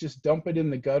 and they just dump it in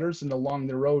the gutters and along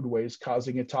the roadways,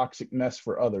 causing a toxic mess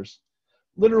for others,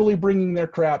 literally bringing their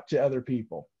crap to other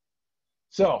people.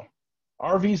 So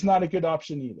RV is not a good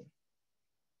option either.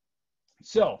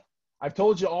 So I've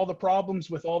told you all the problems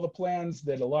with all the plans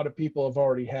that a lot of people have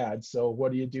already had. So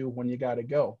what do you do when you got to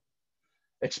go?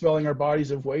 Expelling our bodies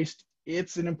of waste,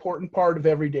 it's an important part of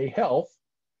everyday health.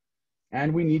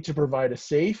 And we need to provide a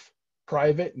safe,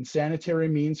 private, and sanitary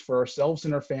means for ourselves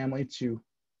and our family to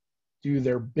do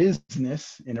their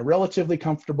business in a relatively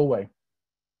comfortable way.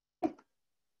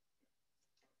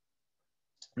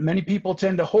 Many people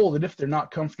tend to hold it if they're not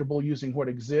comfortable using what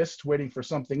exists, waiting for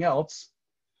something else.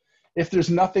 If there's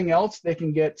nothing else, they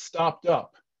can get stopped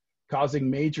up, causing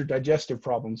major digestive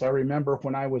problems. I remember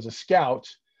when I was a scout,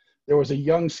 there was a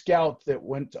young scout that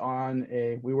went on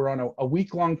we were on a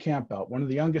week-long camp out, one of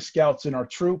the youngest scouts in our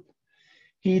troop.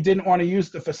 He didn't want to use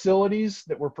the facilities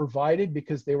that were provided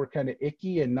because they were kind of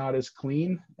icky and not as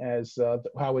clean as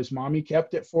how his mommy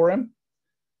kept it for him.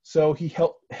 So he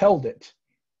held it.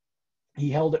 He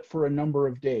held it for a number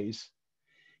of days.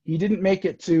 He didn't make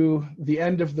it to the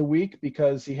end of the week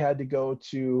because he had to go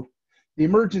to the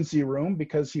emergency room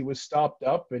because he was stopped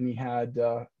up and he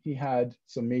had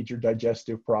some major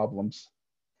digestive problems.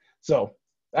 So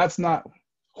that's not,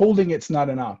 holding it's not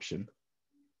an option.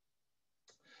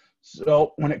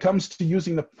 So when it comes to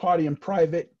using the potty in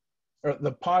private or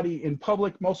the potty in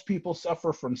public, most people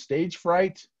suffer from stage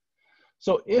fright.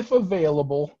 So if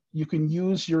available, you can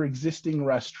use your existing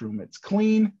restroom. It's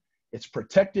clean, it's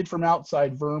protected from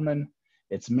outside vermin,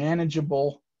 it's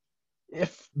manageable.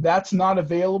 If that's not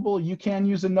available, you can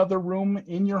use another room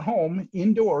in your home,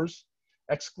 indoors,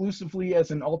 exclusively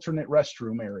as an alternate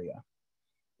restroom area.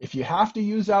 If you have to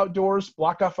use outdoors,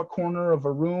 block off a corner of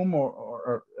a room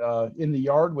or in the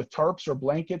yard with tarps or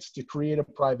blankets to create a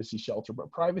privacy shelter,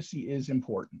 but privacy is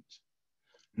important.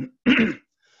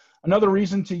 Another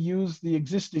reason to use the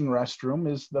existing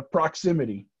restroom is the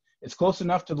proximity. It's close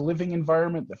enough to the living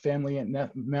environment that family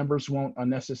members won't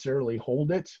unnecessarily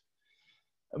hold it.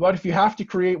 But if you have to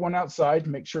create one outside,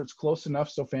 make sure it's close enough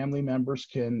so family members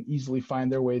can easily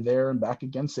find their way there and back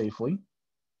again safely.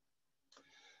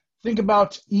 Think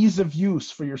about ease of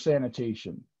use for your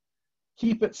sanitation.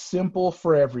 Keep it simple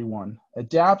for everyone.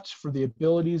 Adapt for the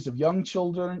abilities of young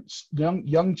children,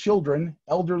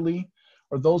 elderly,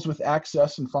 or those with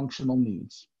access and functional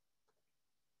needs.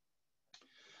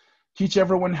 Teach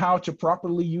everyone how to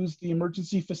properly use the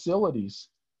emergency facilities.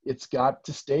 It's got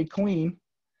to stay clean.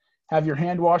 Have your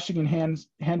hand washing and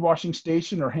hand washing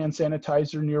station or hand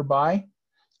sanitizer nearby.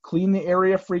 Clean the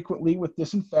area frequently with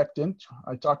disinfectant.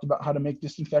 I talked about how to make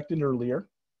disinfectant earlier.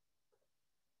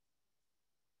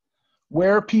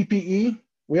 Wear PPE.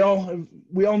 We all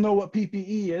know what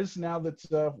PPE is now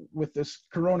that with this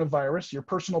coronavirus, your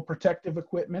personal protective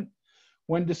equipment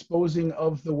when disposing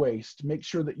of the waste. Make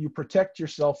sure that you protect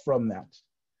yourself from that.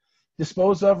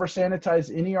 Dispose of or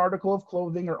sanitize any article of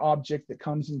clothing or object that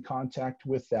comes in contact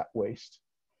with that waste.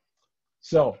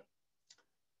 So,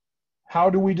 how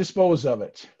do we dispose of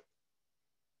it?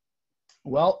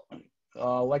 Well,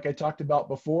 like I talked about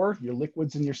before, your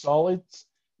liquids and your solids,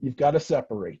 you've got to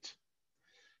separate.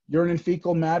 Urine and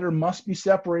fecal matter must be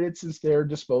separated since they're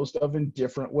disposed of in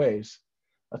different ways.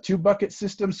 A 2-bucket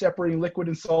system separating liquid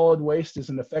and solid waste is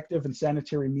an effective and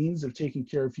sanitary means of taking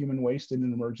care of human waste in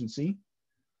an emergency.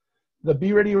 The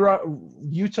Be Ready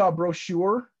Utah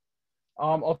brochure,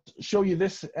 I'll show you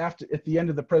this at the end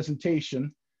of the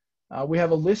presentation. We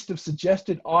have a list of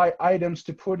suggested items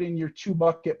to put in your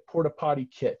 2-bucket porta potty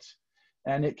kit,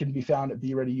 and it can be found at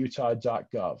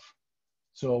bereadyutah.gov.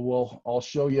 So I'll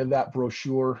show you that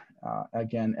brochure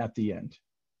again at the end.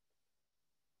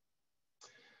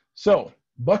 So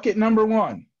bucket number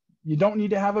 1, you don't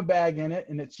need to have a bag in it,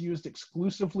 and it's used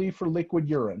exclusively for liquid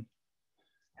urine.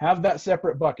 Have that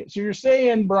separate bucket. So you're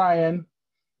saying, Brian,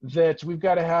 that we've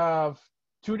got to have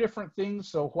 2 different things.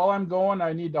 So while I'm going,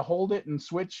 I need to hold it and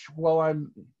switch while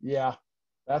I'm, yeah,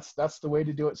 that's the way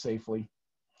to do it safely.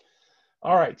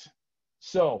 All right,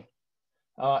 so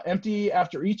empty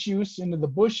after each use into the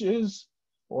bushes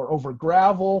or over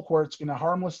gravel where it's going to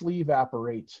harmlessly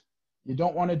evaporate. You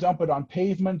don't want to dump it on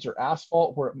pavement or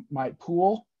asphalt where it might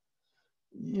pool.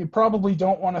 You probably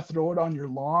don't want to throw it on your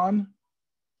lawn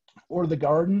or the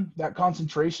garden. That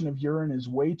concentration of urine is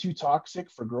way too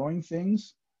toxic for growing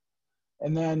things.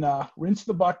 And then rinse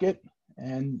the bucket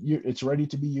and it's ready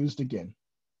to be used again.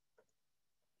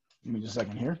 Give me just a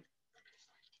second here.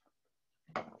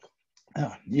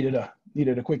 Needed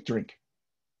a quick drink.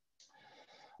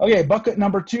 Okay, bucket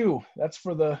number 2, that's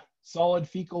for the solid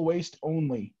fecal waste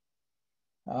only.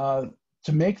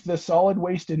 To make the solid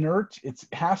waste inert, it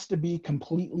has to be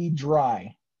completely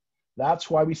dry.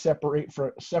 That's why we separate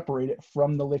it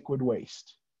from the liquid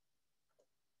waste.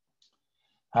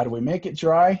 How do we make it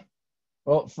dry?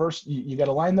 Well, first you got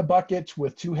to line the bucket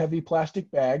with 2 heavy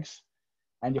plastic bags,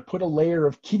 and you put a layer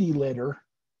of kitty litter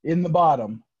in the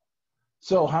bottom.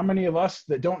 So how many of us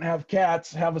that don't have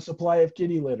cats have a supply of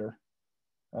kitty litter?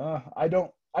 I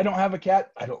don't have a cat.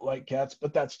 I don't like cats,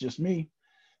 but that's just me.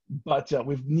 But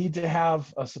we need to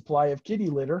have a supply of kitty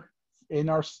litter in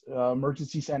our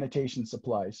emergency sanitation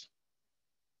supplies.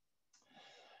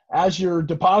 As you're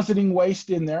depositing waste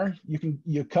in there,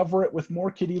 you cover it with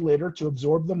more kitty litter to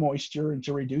absorb the moisture and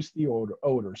to reduce the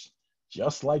odors,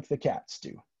 just like the cats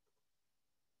do.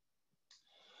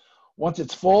 Once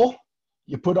it's full,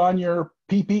 you put on your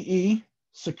PPE,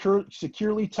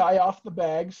 securely tie off the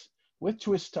bags with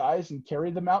twist ties and carry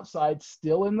them outside,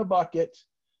 still in the bucket,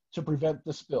 to prevent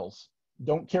the spills.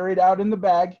 Don't carry it out in the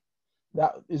bag.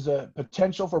 That is a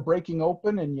potential for breaking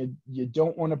open, and you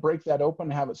don't want to break that open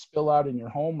and have it spill out in your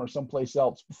home or someplace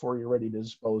else before you're ready to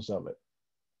dispose of it.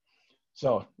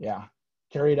 So yeah,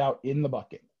 carry it out in the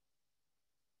bucket.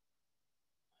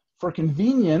 For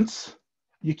convenience,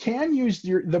 you can use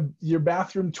your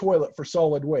bathroom toilet for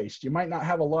solid waste. You might not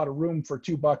have a lot of room for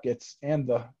 2 buckets and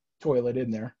the toilet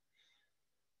in there.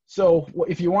 So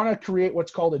if you want to create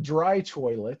what's called a dry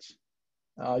toilet,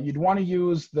 you'd want to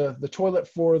use the toilet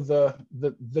for the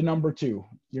number 2,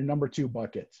 your number 2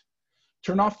 bucket.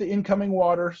 Turn off the incoming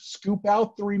water, scoop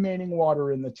out the remaining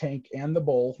water in the tank and the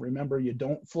bowl. Remember, you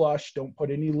don't flush, don't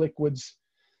put any liquids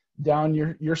down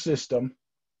your system.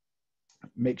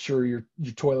 Make sure your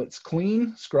toilet's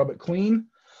clean, scrub it clean.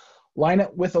 Line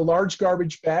it with a large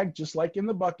garbage bag, just like in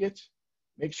the bucket.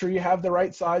 Make sure you have the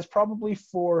right size, probably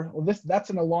for, well, that's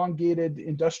an elongated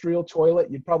industrial toilet.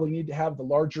 You'd probably need to have the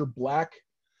larger black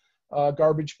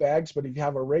garbage bags, but if you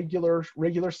have a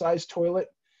regular sized toilet,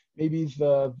 maybe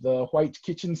the white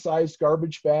kitchen sized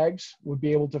garbage bags would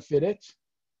be able to fit it.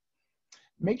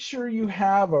 Make sure you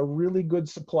have a really good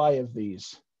supply of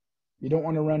these. You don't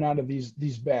want to run out of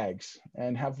these bags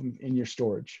and have them in your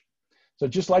storage. So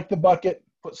just like the bucket,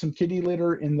 put some kitty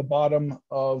litter in the bottom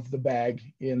of the bag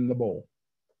in the bowl.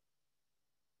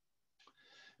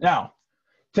 Now,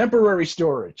 temporary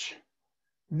storage.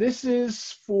 This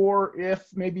is for if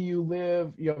maybe you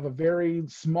have a very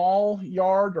small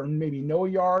yard or maybe no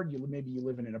yard, maybe you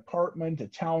live in an apartment, a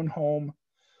townhome.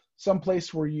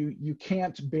 someplace where you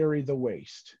can't bury the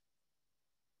waste.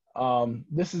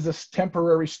 This is a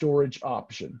temporary storage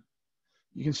option.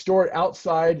 You can store it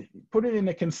outside, put it in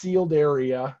a concealed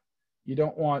area. You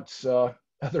don't want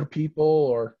other people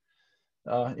or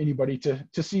anybody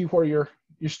to see where you're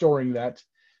storing that.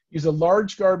 Use a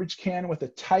large garbage can with a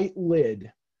tight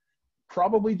lid.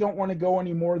 Probably don't want to go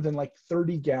any more than like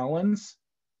 30 gallons.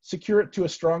 Secure it to a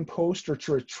strong post or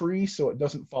to a tree so it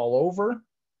doesn't fall over.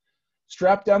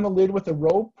 Strap down the lid with a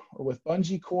rope or with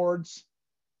bungee cords.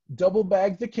 Double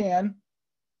bag the can,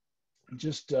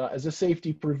 just as a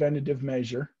safety preventative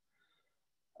measure.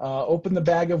 Open the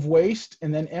bag of waste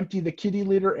and then empty the kitty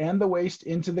litter and the waste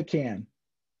into the can.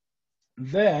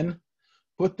 Then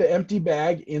put the empty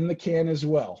bag in the can as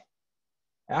well.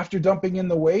 After dumping in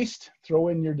the waste, throw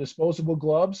in your disposable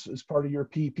gloves as part of your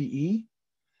PPE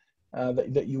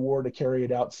that you wore to carry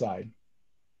it outside.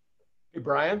 Hey,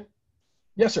 Brian?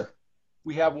 Yes, sir.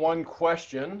 We have one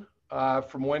question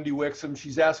from Wendy Wixom.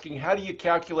 She's asking, how do you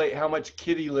calculate how much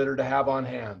kitty litter to have on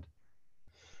hand?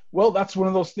 Well, that's one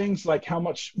of those things like how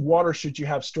much water should you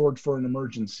have stored for an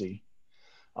emergency?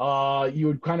 You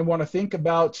would kind of want to think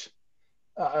about,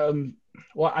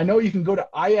 well, I know you can go to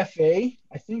IFA.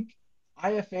 I think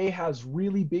IFA has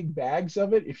really big bags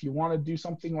of it. If you want to do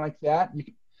something like that,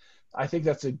 I think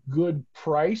that's a good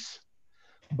price.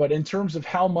 But in terms of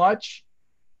how much,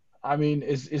 I mean,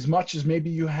 as much as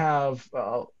maybe you have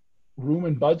room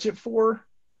and budget for.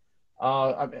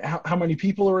 How many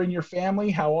people are in your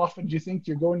family? How often do you think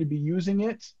you're going to be using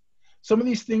it? Some of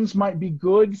these things might be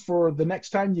good for the next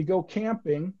time you go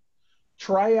camping.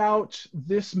 Try out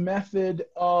this method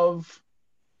of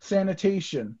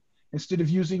sanitation. Instead of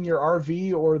using your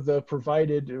RV or the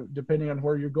provided, depending on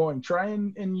where you're going, try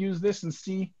and use this and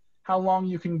see how long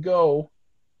you can go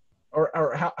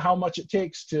or how much it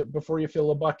takes before you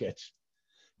fill a bucket.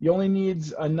 You only need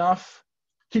enough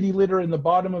kitty litter in the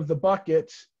bottom of the bucket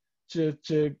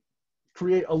to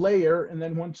create a layer, and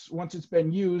then once it's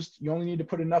been used, you only need to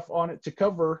put enough on it to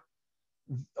cover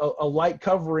a light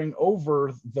covering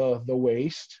over the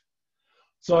waste.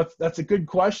 So that's a good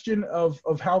question of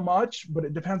how much, but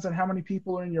it depends on how many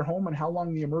people are in your home and how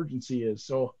long the emergency is.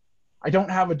 So I don't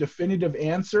have a definitive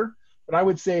answer, but I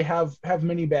would say have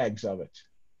many bags of it.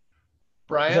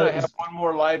 Brian, I have one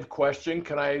more live question.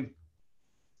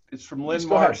 It's from Lynn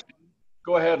Marsh.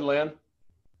 Go ahead, Lynn.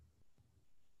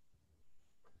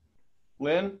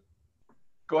 Lynn,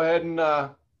 go ahead and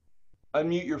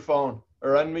unmute your phone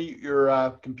or unmute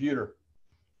your computer.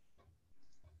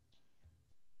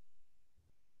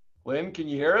 Lynn, can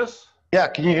you hear us? Yeah,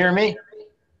 can you hear me?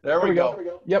 There we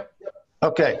go. Yep.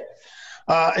 Okay.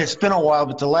 It's been a while,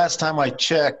 but the last time I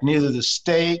checked, neither the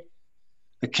state,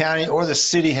 the county, or the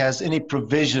city has any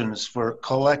provisions for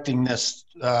collecting this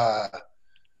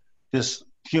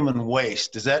human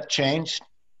waste. Does that change?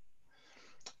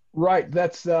 Right.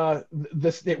 That's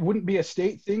it wouldn't be a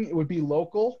state thing. It would be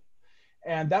local.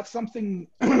 And that's something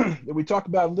that we talk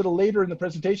about a little later in the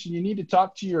presentation. You need to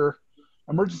talk to your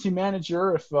emergency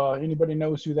manager, if anybody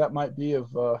knows who that might be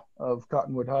of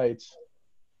Cottonwood Heights.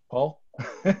 Paul?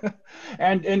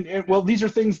 and well, these are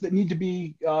things that need to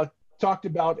be talked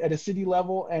about at a city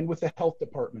level and with the health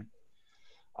department.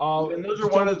 And those are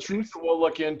one of the things that we'll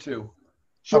look into.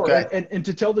 Sure. Okay. And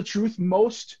to tell the truth,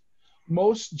 most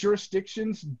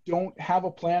jurisdictions don't have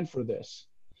a plan for this.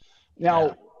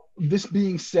 Now, this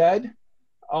being said,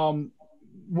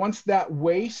 once that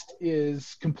waste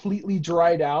is completely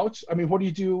dried out, I mean, what do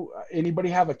you do? Anybody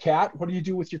have a cat? What do you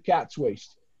do with your cat's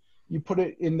waste? You put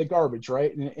it in the garbage,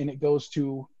 right? And it goes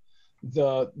to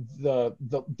the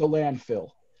landfill.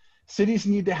 Cities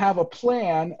need to have a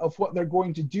plan of what they're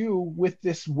going to do with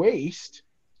this waste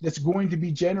that's going to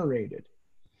be generated.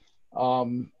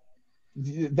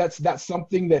 That's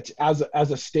something that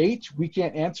as a state, we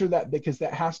can't answer that because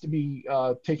that has to be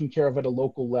taken care of at a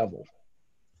local level.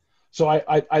 So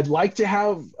I'd like to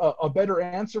have a better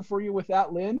answer for you with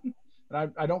that, Lynn.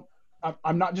 And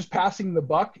I'm not just passing the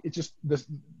buck. It's just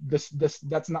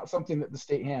that's not something that the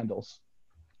state handles.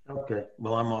 Okay.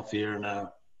 Well, I'm off the air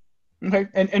now. Okay.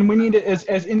 And we need to,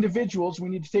 as individuals, we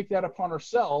need to take that upon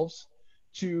ourselves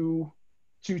to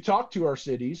talk to our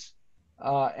cities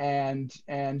and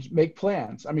make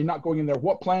plans. I mean, not going in there,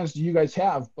 what plans do you guys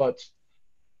have? But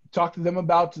talk to them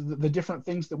about the different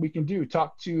things that we can do.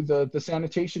 Talk to the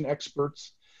sanitation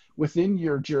experts within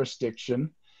your jurisdiction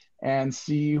and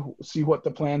see what the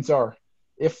plans are.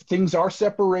 If things are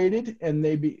separated and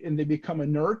they become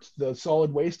inert, the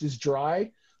solid waste is dry,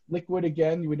 liquid,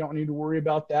 again, we don't need to worry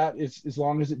about that as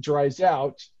long as it dries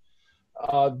out.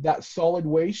 That solid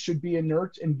waste should be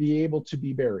inert and be able to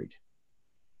be buried.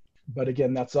 But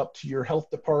again, that's up to your health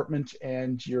department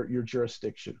and your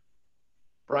jurisdiction.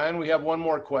 Brian, we have one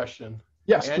more question.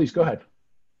 Yes, please go ahead.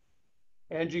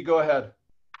 Angie, go ahead.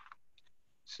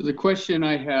 So the question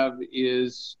I have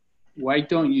is, why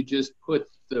don't you just put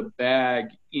the bag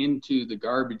into the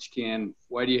garbage can?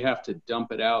 Why do you have to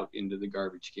dump it out into the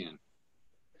garbage can?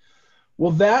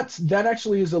 Well, that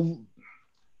actually is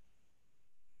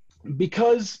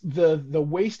because the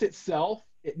waste itself,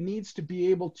 it needs to be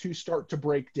able to start to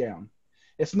break down.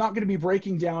 It's not going to be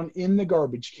breaking down in the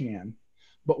garbage can,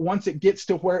 but once it gets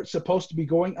to where it's supposed to be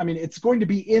going, I mean, it's going to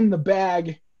be in the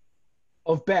bag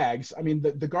of bags. I mean,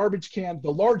 the garbage can,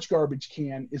 the large garbage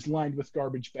can is lined with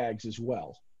garbage bags as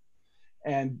well.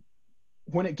 And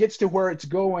when it gets to where it's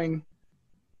going,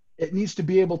 it needs to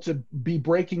be able to be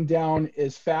breaking down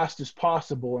as fast as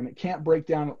possible, and it can't break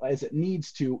down as it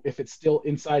needs to if it's still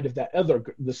inside of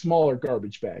the smaller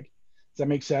garbage bag. Does that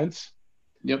make sense?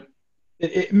 Yep.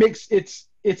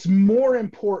 It's more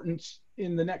important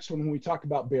in the next one when we talk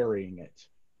about burying it.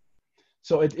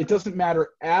 So it doesn't matter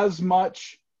as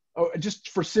much. Just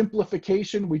for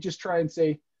simplification, we just try and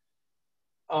say,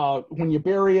 when you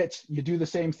bury it, you do the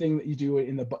same thing that you do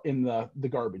in the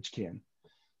garbage can.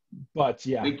 But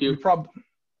yeah, thank you.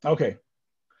 Okay,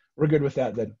 we're good with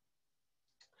that then.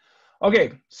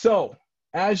 Okay, so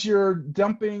as you're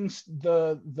dumping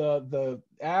the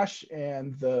ash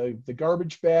and the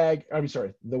garbage bag,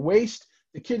 the waste,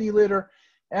 the kitty litter,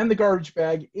 and the garbage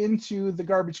bag into the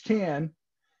garbage can,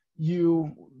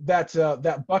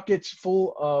 that bucket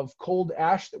full of cold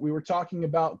ash that we were talking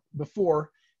about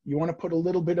before, you want to put a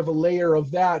little bit of a layer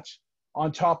of that on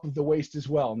top of the waste as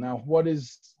well. Now,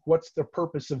 what's the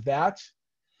purpose of that?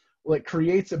 Well, it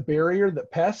creates a barrier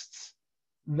that pests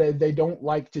they don't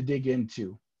like to dig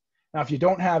into. Now, if you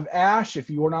don't have ash, if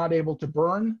you are not able to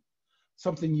burn,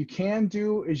 something you can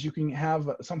do is you can have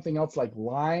something else like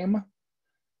lime.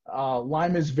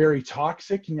 Lime is very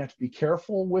toxic, and you have to be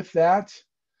careful with that.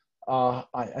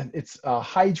 It's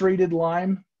hydrated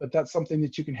lime, but that's something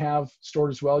that you can have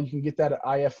stored as well. You can get that at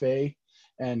IFA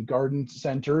and garden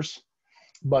centers,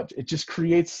 but it just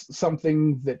creates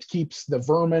something that keeps the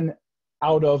vermin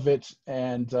out of it,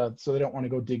 and so they don't want to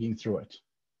go digging through it.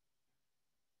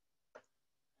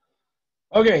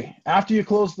 Okay, after you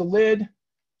close the lid,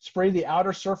 spray the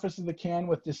outer surface of the can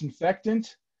with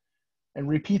disinfectant, and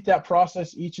repeat that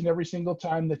process each and every single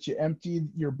time that you empty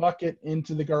your bucket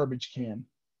into the garbage can.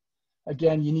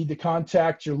 Again, you need to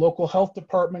contact your local health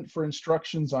department for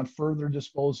instructions on further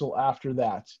disposal after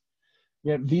that.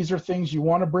 Yeah, these are things you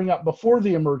want to bring up before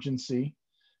the emergency,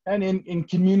 and in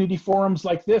community forums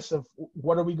like this of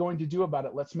what are we going to do about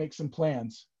it? Let's make some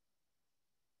plans.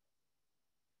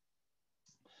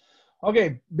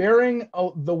 Okay, burying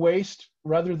the waste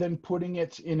rather than putting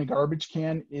it in a garbage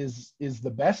can is the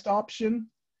best option,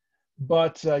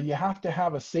 but you have to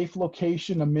have a safe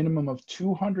location, a minimum of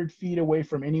 200 feet away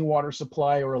from any water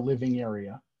supply or a living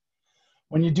area.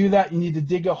 When you do that, you need to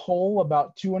dig a hole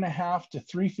about 2.5 to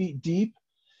 3 feet deep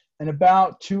and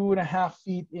about 2.5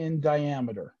 feet in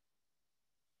diameter.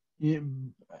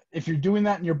 If you're doing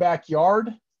that in your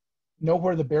backyard, know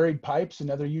where the buried pipes and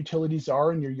other utilities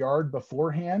are in your yard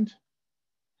beforehand.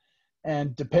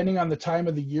 And depending on the time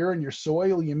of the year and your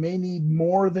soil, you may need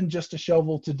more than just a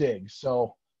shovel to dig.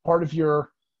 So part of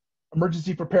your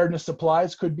emergency preparedness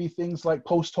supplies could be things like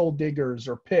post hole diggers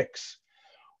or picks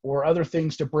or other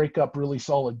things to break up really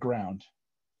solid ground.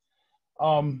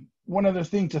 One other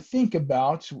thing to think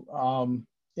about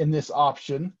in this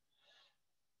option,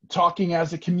 talking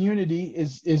as a community,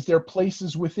 is there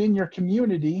places within your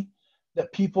community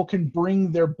that people can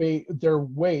bring their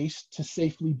waste to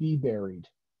safely be buried?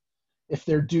 If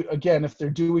they're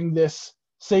doing this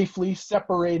safely,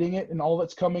 separating it, and all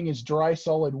that's coming is dry,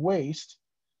 solid waste,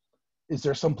 is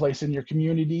there some place in your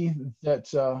community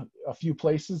that a few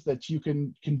places that you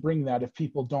can bring that if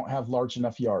people don't have large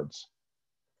enough yards?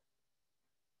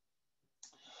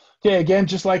 Okay, again,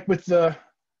 just like with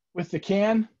the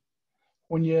can,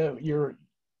 when you're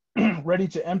ready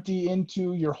to empty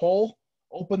into your hole,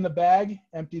 open the bag,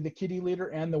 empty the kitty litter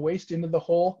and the waste into the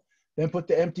hole, then put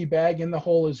the empty bag in the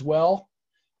hole as well.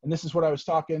 And this is what I was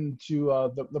talking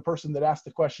to the person that asked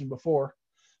the question before.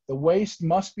 The waste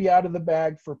must be out of the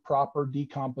bag for proper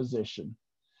decomposition.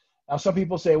 Now, some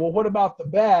people say, well, what about the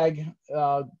bag?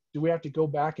 Do we have to go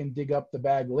back and dig up the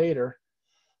bag later?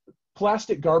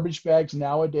 Plastic garbage bags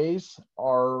nowadays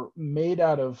are made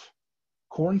out of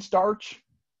cornstarch,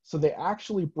 so they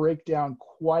actually break down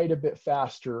quite a bit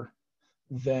faster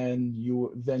than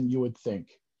you would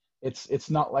think. It's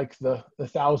not like the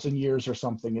 1,000 years or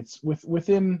something. It's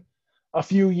within a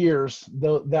few years,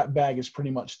 that bag is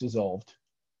pretty much dissolved.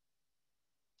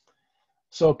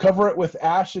 So cover it with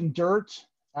ash and dirt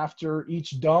after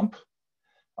each dump,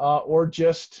 or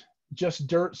just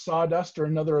dirt, sawdust, or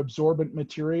another absorbent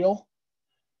material.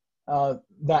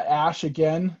 That ash,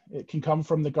 again, it can come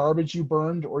from the garbage you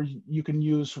burned, or you can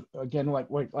use, again,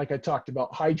 like I talked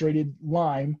about, hydrated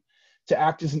lime to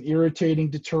act as an irritating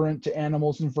deterrent to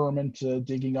animals and vermin to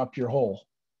digging up your hole.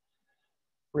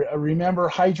 Remember,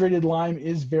 hydrated lime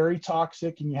is very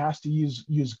toxic, and you have to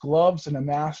use gloves and a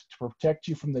mask to protect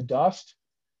you from the dust.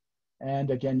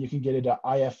 And again, you can get it at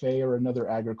IFA or another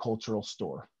agricultural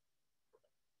store.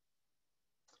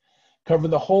 Cover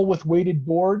the hole with weighted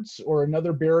boards or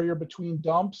another barrier between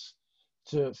dumps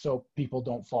so people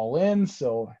don't fall in,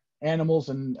 so animals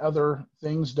and other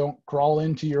things don't crawl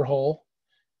into your hole.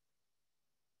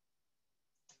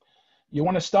 You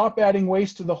want to stop adding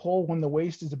waste to the hole when the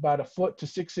waste is about 1 foot to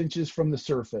 6 inches from the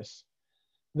surface.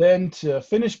 Then, to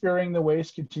finish burying the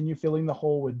waste, continue filling the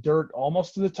hole with dirt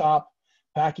almost to the top,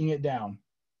 packing it down.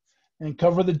 And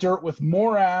cover the dirt with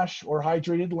more ash or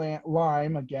hydrated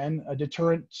lime, again, a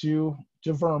deterrent to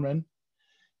vermin,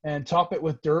 and top it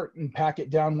with dirt and pack it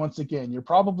down once again. You're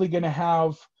probably going to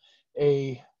have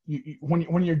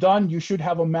when you're done, you should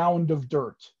have a mound of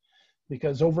dirt,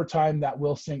 because over time that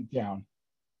will sink down.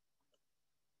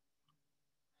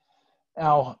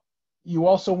 Now, you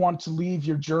also want to leave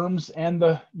your germs and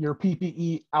your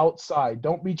PPE outside.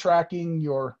 Don't be tracking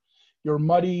your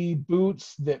muddy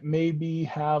boots that maybe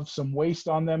have some waste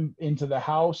on them into the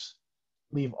house.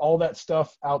 Leave all that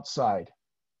stuff outside.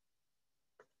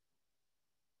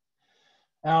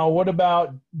 Now, what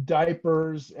about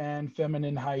diapers and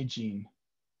feminine hygiene?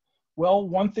 Well,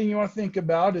 one thing you want to think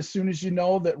about, as soon as you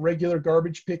know that regular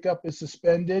garbage pickup is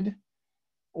suspended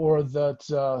or that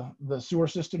the sewer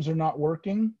systems are not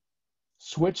working,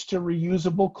 switch to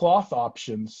reusable cloth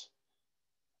options.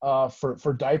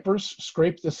 For diapers,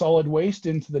 scrape the solid waste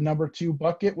into the #2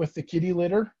 bucket with the kitty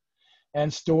litter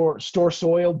and store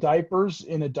soiled diapers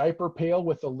in a diaper pail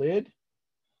with a lid,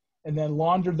 and then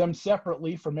launder them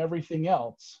separately from everything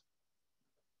else.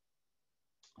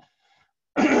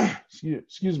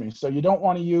 Excuse me. So you don't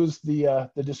want to use the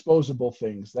disposable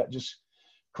things. That just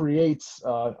creates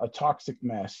a toxic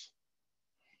mess.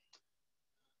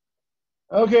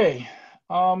 Okay.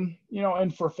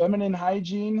 And for feminine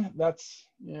hygiene,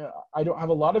 I don't have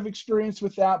a lot of experience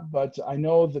with that, but I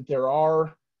know that there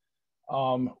are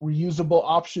reusable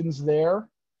options there,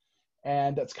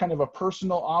 and that's kind of a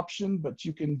personal option, but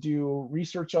you can do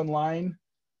research online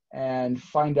and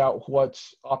find out what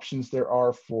options there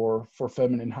are for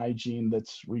feminine hygiene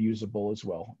that's reusable as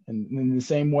well. And in the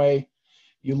same way,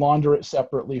 you launder it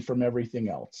separately from everything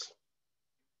else.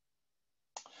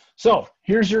 So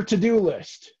here's your to-do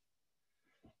list.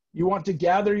 You want to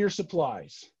gather your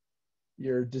supplies.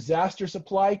 Your disaster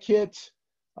supply kit,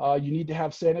 you need to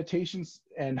have sanitation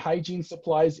and hygiene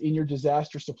supplies in your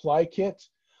disaster supply kit.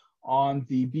 On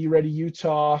the Be Ready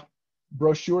Utah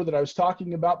brochure that I was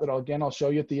talking about, that I'll show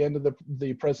you at the end of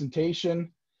the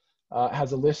presentation,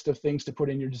 has a list of things to put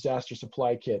in your disaster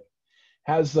supply kit.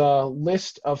 Has a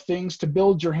list of things to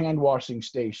build your hand washing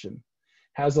station.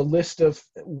 Has a list of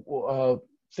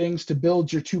things to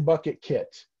build your 2-bucket kit.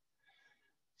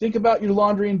 Think about your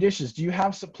laundry and dishes. Do you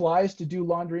have supplies to do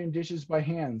laundry and dishes by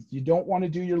hand? You don't want to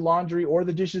do your laundry or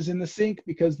the dishes in the sink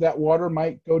because that water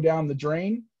might go down the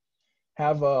drain.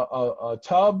 Have a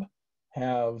tub,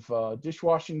 have a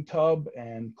dishwashing tub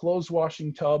and clothes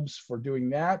washing tubs for doing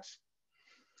that.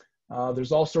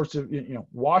 There's all sorts of,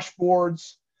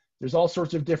 washboards. There's all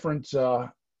sorts of different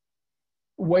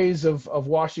ways of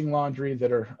washing laundry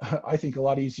that are, I think, a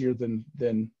lot easier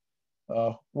than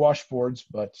washboards,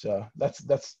 but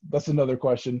that's another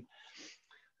question.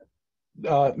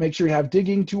 Make sure you have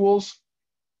digging tools.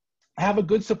 Have a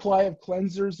good supply of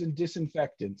cleansers and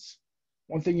disinfectants.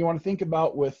 One thing you want to think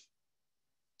about with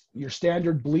your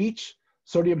standard bleach,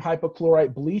 sodium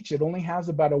hypochlorite bleach, it only has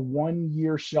about a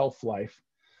 1-year shelf life.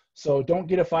 So don't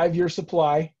get a 5-year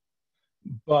supply,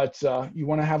 but you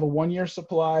want to have a 1-year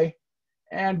supply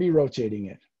and be rotating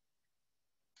it.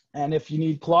 And if you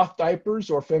need cloth diapers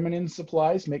or feminine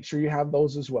supplies, make sure you have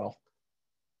those as well.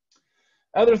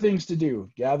 Other things to do: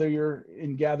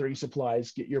 in gathering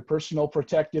supplies, get your personal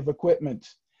protective equipment.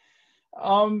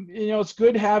 It's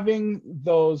good having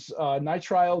those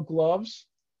nitrile gloves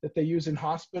that they use in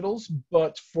hospitals,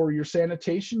 but for your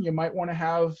sanitation, you might want to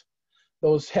have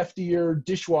those heftier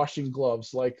dishwashing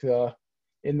gloves like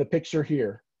in the picture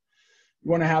here. You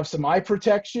want to have some eye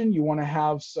protection. You want to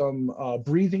have some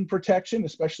breathing protection,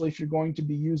 especially if you're going to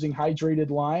be using hydrated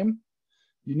lime.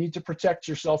 You need to protect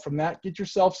yourself from that. Get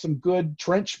yourself some good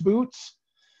trench boots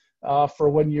for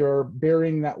when you're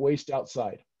burying that waste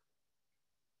outside.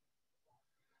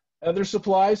 Other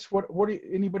supplies,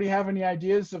 anybody have any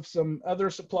ideas of some other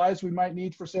supplies we might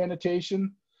need for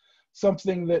sanitation?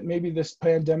 Something that maybe this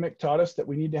pandemic taught us that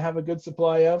we need to have a good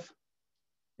supply of?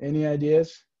 Any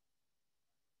ideas?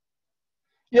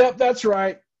 Yep, that's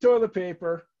right, toilet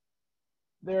paper.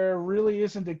 There really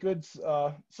isn't a good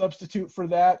substitute for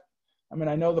that. I mean,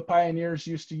 I know the pioneers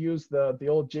used to use the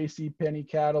old J.C. Penney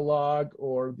catalog,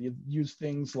 or use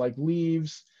things like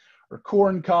leaves or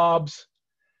corn cobs,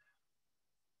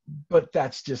 but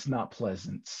that's just not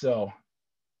pleasant. So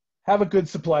have a good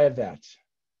supply of that.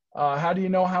 How do you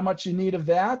know how much you need of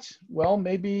that? Well,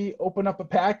 maybe open up a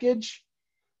package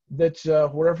that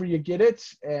wherever you get it,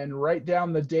 and write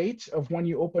down the date of when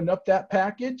you opened up that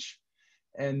package,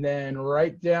 and then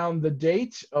write down the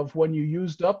date of when you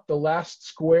used up the last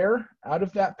square out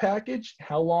of that package.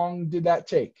 How long did that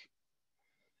take?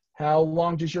 How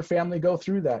long does your family go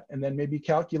through that? And then maybe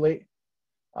calculate,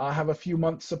 have a few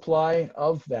months supply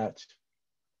of that.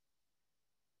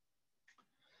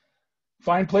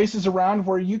 Find places around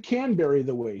where you can bury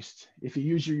the waste. If you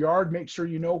use your yard, make sure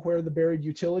you know where the buried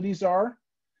utilities are.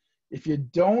 If you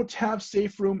don't have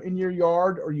safe room in your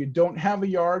yard, or you don't have a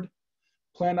yard,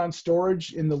 plan on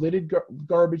storage in the lidded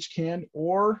garbage can,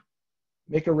 or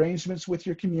make arrangements with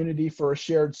your community for a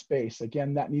shared space.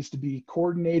 Again, that needs to be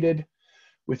coordinated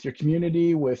with your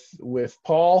community, with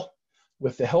Paul,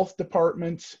 with the health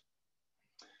department.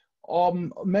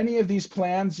 Many of these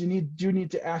plans, you do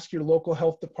need to ask your local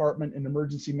health department and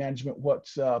emergency management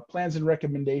what plans and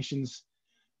recommendations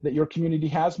that your community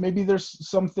has. Maybe there's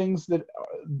some things that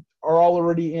are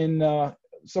already in,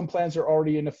 some plans are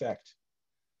already in effect.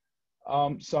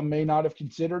 Some may not have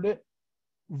considered it.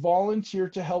 Volunteer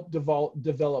to help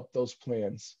develop those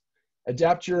plans.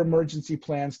 Adapt your emergency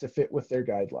plans to fit with their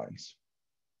guidelines.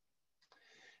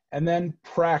 And then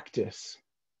practice.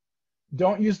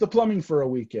 Don't use the plumbing for a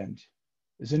weekend.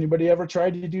 Has anybody ever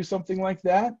tried to do something like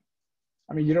that?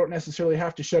 I mean, you don't necessarily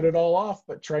have to shut it all off,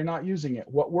 but try not using it.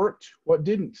 What worked? What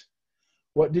didn't?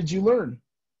 What did you learn?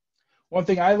 One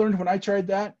thing I learned when I tried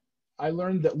that, I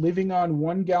learned that living on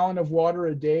 1 gallon of water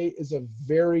a day is a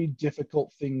very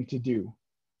difficult thing to do.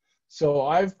 So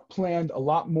I've planned a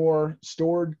lot more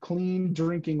stored clean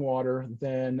drinking water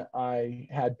than I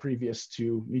had previous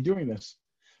to me doing this.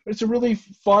 But it's a really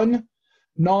fun,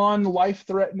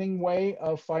 non-life-threatening way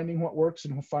of finding what works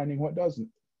and finding what doesn't.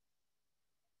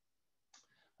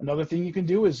 Another thing you can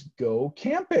do is go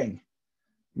camping.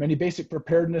 Many basic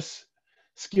preparedness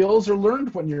skills are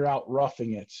learned when you're out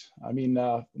roughing it. I mean,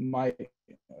 the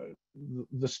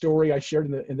story I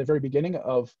shared in the very beginning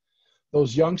of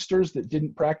those youngsters that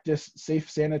didn't practice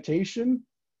safe sanitation,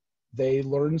 they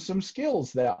learned some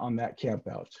skills on that camp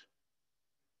out.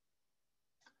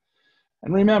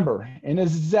 And remember, in a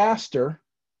disaster,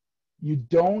 you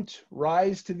don't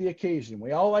rise to the occasion.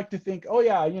 We all like to think, oh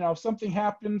yeah, you know, if something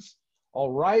happens, I'll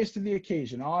rise to the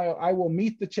occasion. I will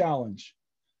meet the challenge.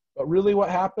 But really what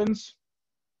happens?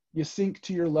 You sink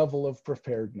to your level of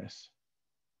preparedness.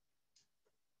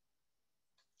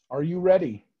 Are you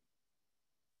ready?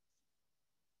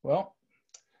 Well,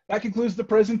 that concludes the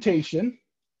presentation.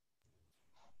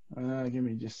 Give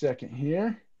me just a second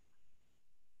here.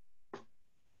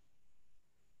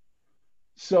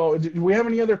 So do we have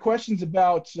any other questions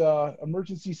about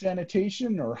emergency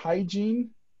sanitation or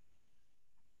hygiene?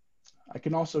 I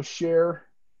can also share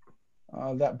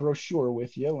that brochure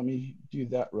with you. Let me do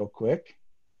that real quick.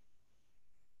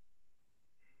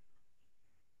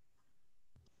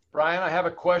 Brian, I have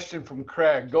a question from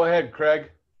Craig. Go ahead, Craig.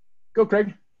 Go,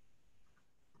 Craig.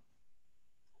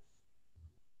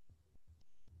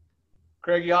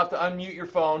 Craig, you have to unmute your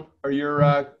phone or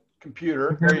your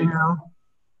computer. There you go.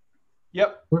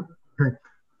 Yep. Okay.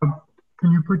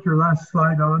 Can you put your last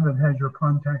slide on that has your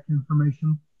contact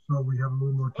information so we have a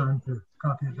little more time to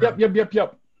copy it down?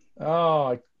 Yep.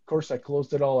 Oh, of course I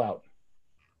closed it all out.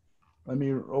 Let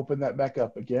me open that back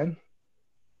up again.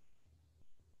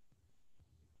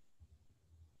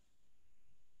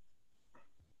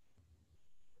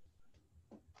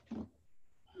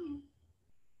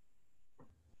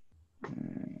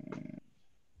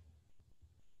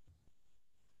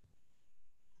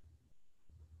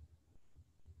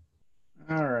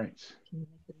 All right.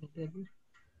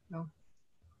 No.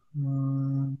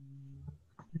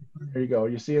 There you go.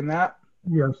 You seeing that?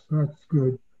 Yes, that's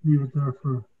good. Leave it there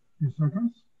for a few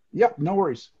seconds. Yep, no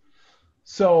worries.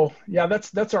 So yeah,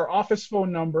 that's our office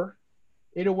phone number,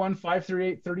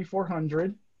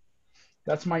 801-538-3400.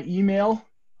 That's my email.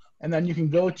 And then you can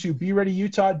go to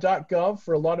bereadyutah.gov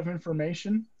for a lot of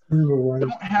information.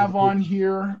 Don't have on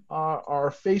here our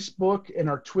Facebook and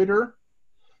our Twitter.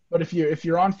 But if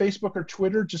you're on Facebook or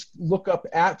Twitter, just look up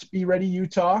at Be Ready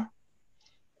Utah.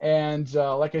 And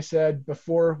like I said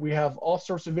before, we have all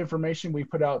sorts of information. We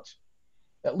put out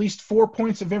at least 4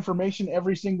 points of information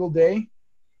every single day.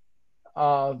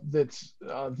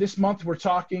 This month we're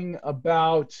talking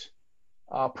about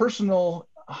personal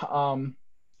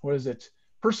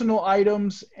personal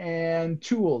items and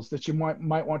tools that you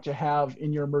might want to have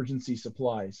in your emergency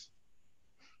supplies.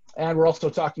 And we're also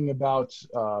talking about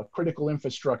Critical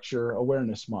Infrastructure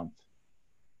Awareness Month.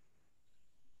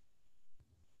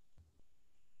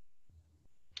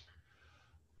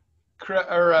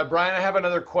 Brian, I have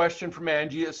another question from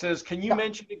Angie. It says, can you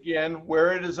mention again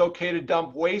where it is okay to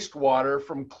dump wastewater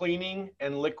from cleaning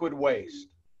and liquid waste?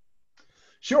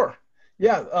 Sure.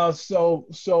 Yeah.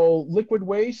 So liquid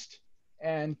waste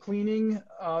and cleaning,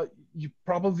 you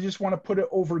probably just want to put it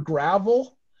over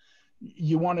gravel.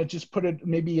 You want to just put it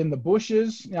maybe in the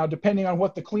bushes. Now, depending on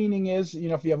what the cleaning is,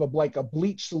 if you have like a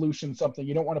bleach solution, something,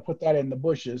 you don't want to put that in the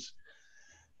bushes.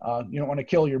 You don't want to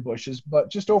kill your bushes, but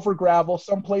just over gravel,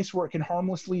 someplace where it can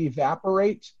harmlessly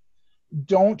evaporate.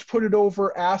 Don't put it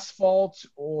over asphalt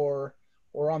or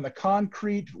on the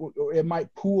concrete. It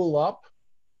might pool up,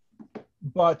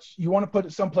 but you want to put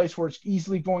it someplace where it's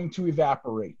easily going to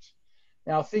evaporate.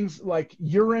 Now, things like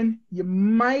urine, you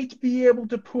might be able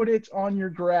to put it on your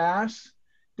grass.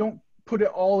 Don't put it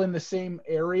all in the same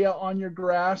area on your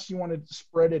grass. You want to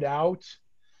spread it out,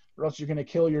 or else you're going to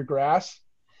kill your grass.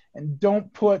 And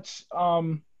don't put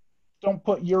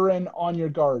urine on your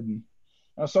garden.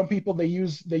 Now, some people they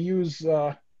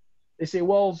say,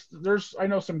 well, I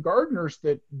know some gardeners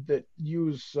that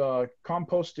use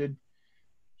composted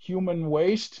human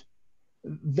waste.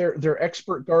 They're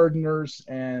expert gardeners,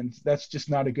 and that's just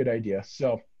not a good idea.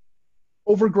 So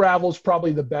over gravel is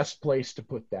probably the best place to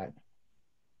put that.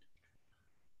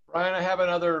 Brian, I have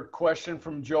another question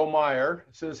from Joe Meyer.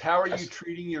 It says, how are you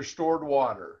treating your stored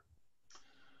water?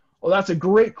 Well, that's a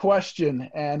great question,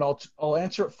 and I'll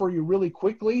answer it for you really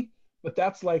quickly, but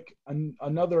that's like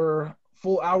another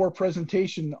full hour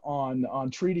presentation on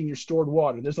treating your stored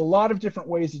water. There's a lot of different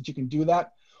ways that you can do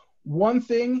that. One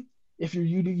thing, if you're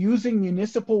using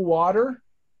municipal water,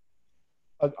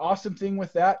 an awesome thing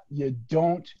with that, you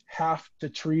don't have to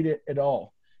treat it at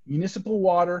all. Municipal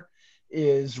water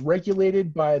is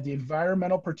regulated by the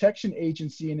Environmental Protection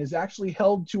Agency and is actually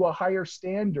held to a higher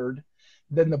standard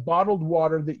than the bottled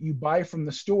water that you buy from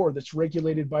the store that's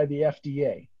regulated by the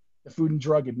FDA, the Food and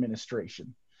Drug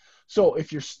Administration. So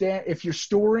if you're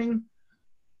storing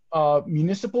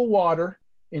municipal water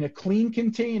in a clean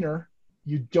container,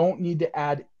 you don't need to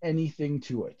add anything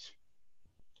to it.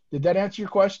 Did that answer your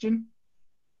question,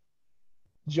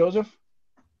 Joseph?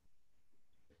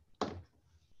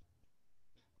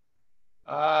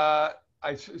 I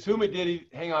assume it did.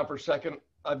 Hang on for a second.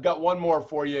 I've got one more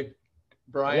for you,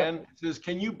 Brian. Yep. It says,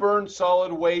 can you burn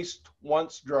solid waste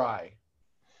once dry?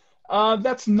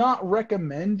 That's not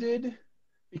recommended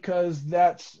because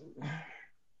that's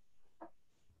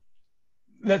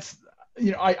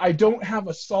I don't have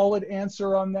a solid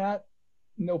answer on that.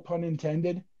 No pun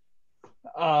intended.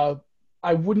 I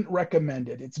wouldn't recommend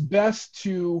it. It's best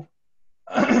to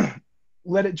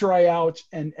let it dry out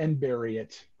and bury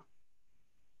it.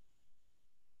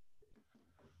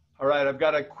 All right, I've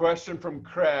got a question from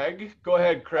Craig. Go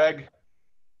ahead, Craig.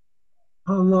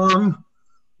 How long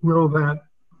will that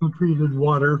untreated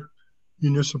water,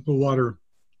 municipal water,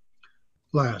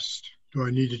 last? Do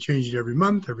I need to change it every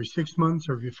month, every 6 months,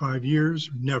 every 5 years?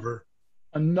 Never.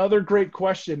 Another great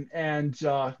question, and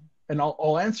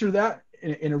I'll answer that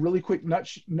in a really quick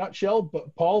nutshell.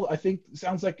 But Paul, I think it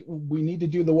sounds like we need to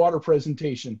do the water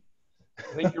presentation. I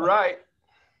think you're right.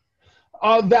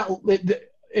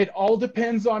 It all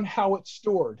depends on how it's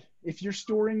stored. If you're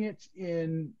storing it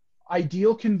in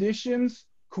ideal conditions,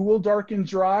 cool, dark, and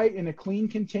dry in a clean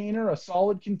container, a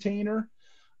solid container,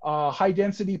 high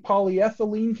density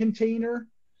polyethylene container,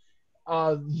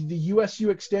 the USU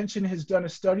Extension has done a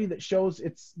study that shows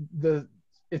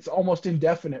it's almost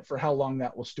indefinite for how long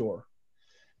that will store.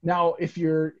 Now, if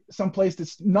you're someplace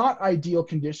that's not ideal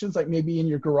conditions, like maybe in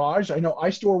your garage, I know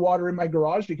I store water in my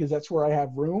garage because that's where I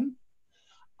have room.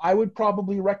 I would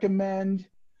probably recommend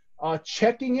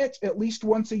checking it at least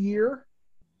once a year.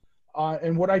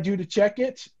 And what I do to check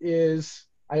it is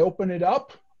I open it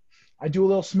up, I do a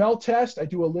little smell test, I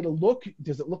do a little look.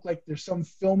 Does it look like there's some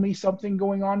filmy something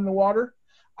going on in the water?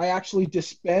 I actually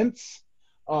dispense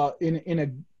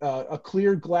in a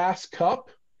clear glass cup,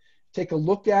 take a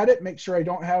look at it, make sure I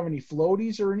don't have any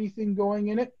floaties or anything going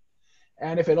in it.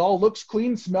 And if it all looks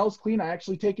clean, smells clean, I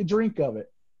actually take a drink of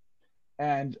it.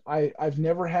 And I've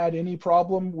never had any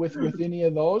problem with any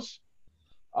of those.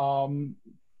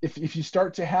 if you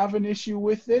start to have an issue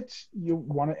with it, you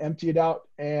want to empty it out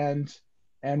and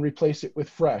replace it with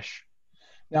fresh.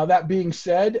 Now, that being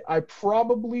said, I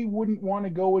probably wouldn't want to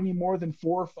go any more than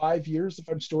 4 or 5 years if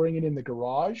I'm storing it in the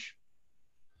garage.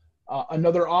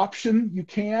 Another option you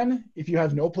can, if you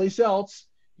have no place else,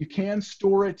 you can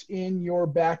store it in your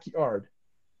backyard.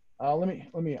 I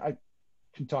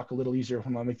can talk a little easier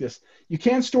when I make this. You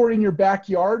can store it in your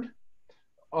backyard,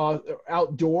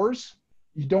 outdoors.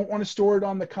 You don't want to store it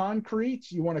on the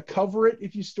concrete. You want to cover it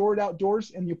if you store it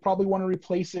outdoors, and you probably want to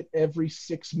replace it every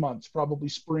 6 months, probably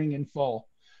spring and fall,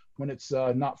 when it's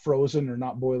not frozen or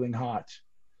not boiling hot.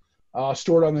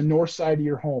 Store it on the north side of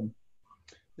your home.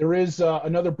 There is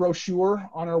another brochure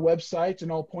on our website,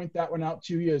 and I'll point that one out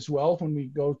to you as well when we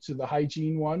go to the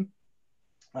hygiene one.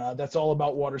 That's all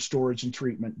about water storage and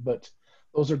treatment, but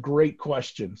those are great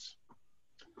questions.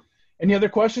 Any other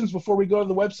questions before we go to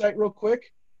the website real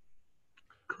quick?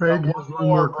 Craig has one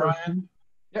more question.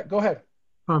 Yeah, go ahead.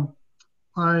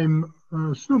 I'm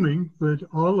assuming that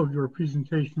all of your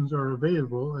presentations are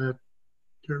available at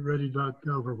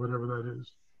getready.gov or whatever that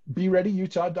is.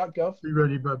 BeReadyUtah.gov.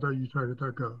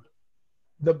 BeReady.utah.gov.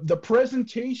 The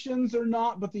presentations are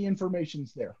not, but the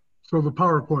information's there. So the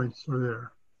PowerPoints are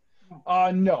there.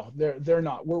 No, they're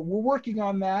not. We're working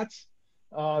on that.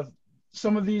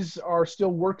 Some of these are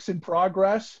still works in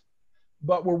progress,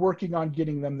 but we're working on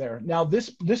getting them there. Now,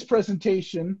 this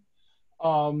presentation,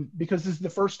 because this is the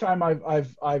first time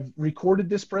I've recorded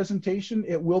this presentation,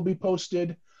 it will be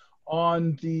posted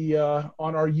on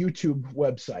our YouTube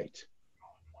website.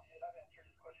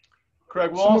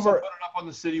 Craig, we'll also put it up on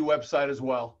the city website as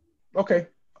well. Okay,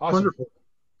 awesome. Wonderful.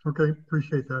 Okay,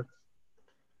 appreciate that.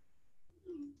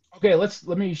 Okay,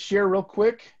 let me share real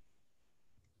quick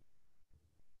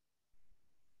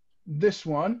this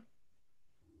one.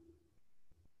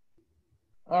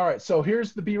 All right, so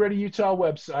here's the Be Ready Utah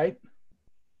website.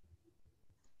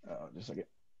 Just a second.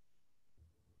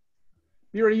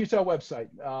 Be Ready Utah website.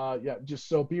 Yeah, just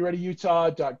so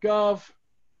BeReadyUtah.gov.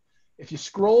 If you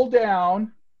scroll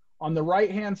down on the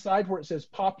right-hand side where it says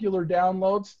popular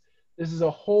downloads, this is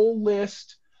a whole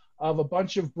list of a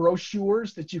bunch of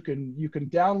brochures that you can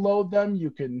download them. You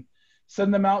can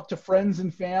send them out to friends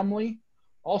and family,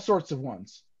 all sorts of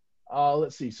ones.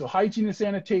 Let's see. So hygiene and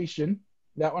sanitation,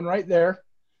 that one right there.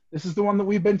 This is the one that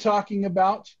we've been talking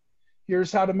about.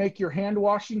 Here's how to make your hand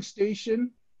washing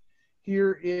station.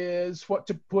 Here is what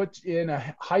to put in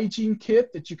a hygiene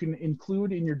kit that you can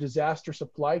include in your disaster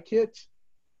supply kit.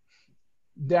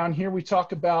 Down here, we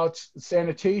talk about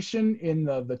sanitation in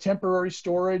the temporary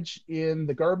storage in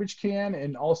the garbage can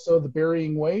and also the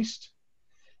burying waste,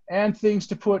 and things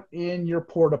to put in your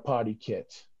porta potty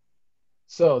kit.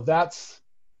 So that's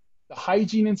the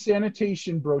hygiene and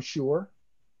sanitation brochure.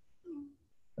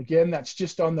 Again, that's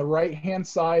just on the right-hand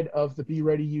side of the Be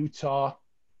Ready Utah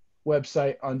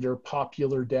website under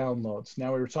popular downloads.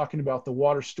 Now we were talking about the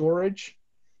water storage.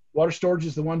 Water storage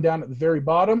is the one down at the very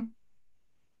bottom.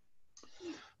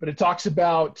 But it talks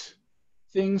about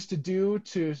things to do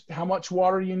to how much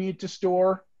water you need to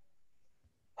store,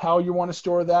 how you want to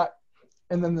store that.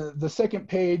 And then the second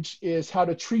page is how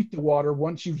to treat the water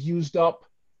once you've used up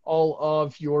all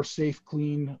of your safe,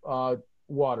 clean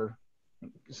water.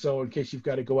 So in case you've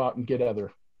got to go out and get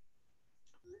other.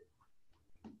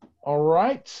 All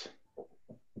right.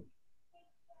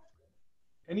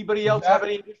 Anybody else have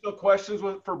any additional questions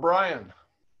for Brian?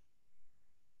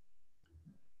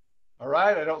 All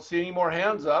right, I don't see any more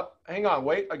hands up. Hang on,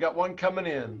 wait, I got one coming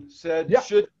in. Said, yeah.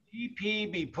 Should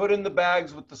TP be put in the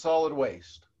bags with the solid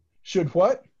waste? Should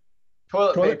what?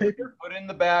 Toilet paper? Put in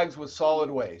the bags with solid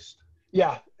waste.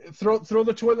 Yeah, throw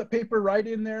the toilet paper right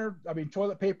in there. I mean,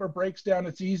 toilet paper breaks down,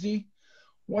 it's easy.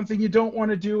 One thing you don't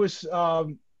want to do is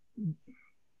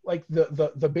like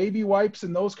the baby wipes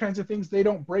and those kinds of things, they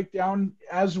don't break down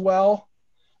as well,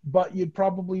 but you'd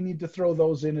probably need to throw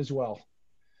those in as well.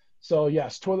 So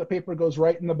yes, toilet paper goes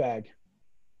right in the bag.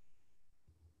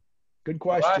 Good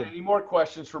question. All right, any more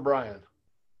questions for Brian?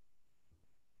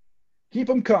 Keep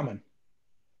them coming.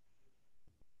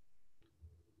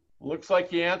 Looks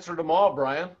like you answered them all,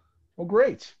 Brian. Well,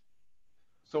 great.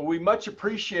 So we much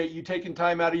appreciate you taking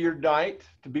time out of your night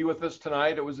to be with us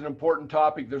tonight. It was an important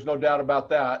topic. There's no doubt about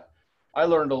that. I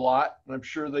learned a lot, and I'm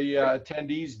sure the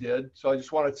attendees did. So I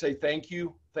just want to say thank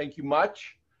you. Thank you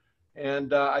much.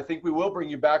 And I think we will bring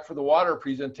you back for the water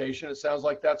presentation. It sounds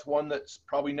like that's one that's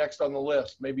probably next on the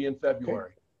list, maybe in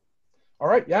February. Okay. All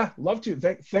right. Yeah, love to.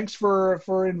 Thanks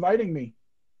for inviting me.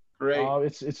 Great.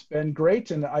 It's been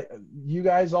great, and you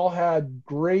guys all had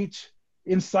great,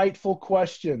 insightful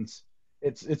questions.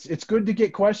 It's good to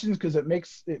get questions because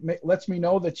lets me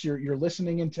know that you're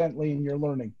listening intently and you're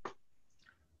learning.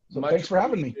 So Much thanks for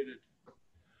having me. appreciated.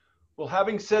 Well,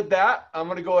 having said that, I'm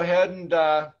going to go ahead and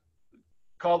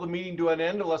call the meeting to an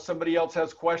end unless somebody else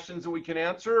has questions that we can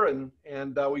answer, and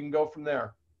we can go from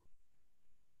there.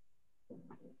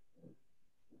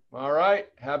 All right,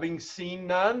 having seen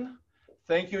none,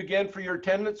 thank you again for your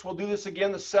attendance. We'll do this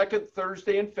again the second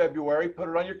Thursday in February. Put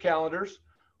it on your calendars.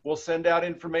 We'll send out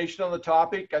information on the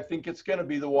topic. I think it's going to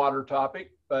be the water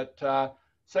topic, but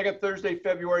second Thursday,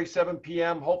 February, 7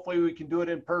 p.m. Hopefully we can do it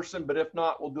in person, but if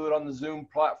not, we'll do it on the Zoom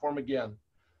platform again.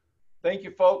 Thank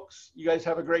you, folks. You guys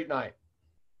have a great night.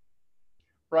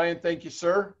 Brian, thank you,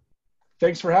 sir.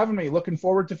 Thanks for having me. Looking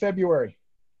forward to February.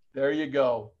 There you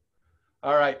go.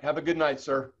 All right. Have a good night,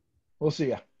 sir. We'll see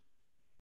ya.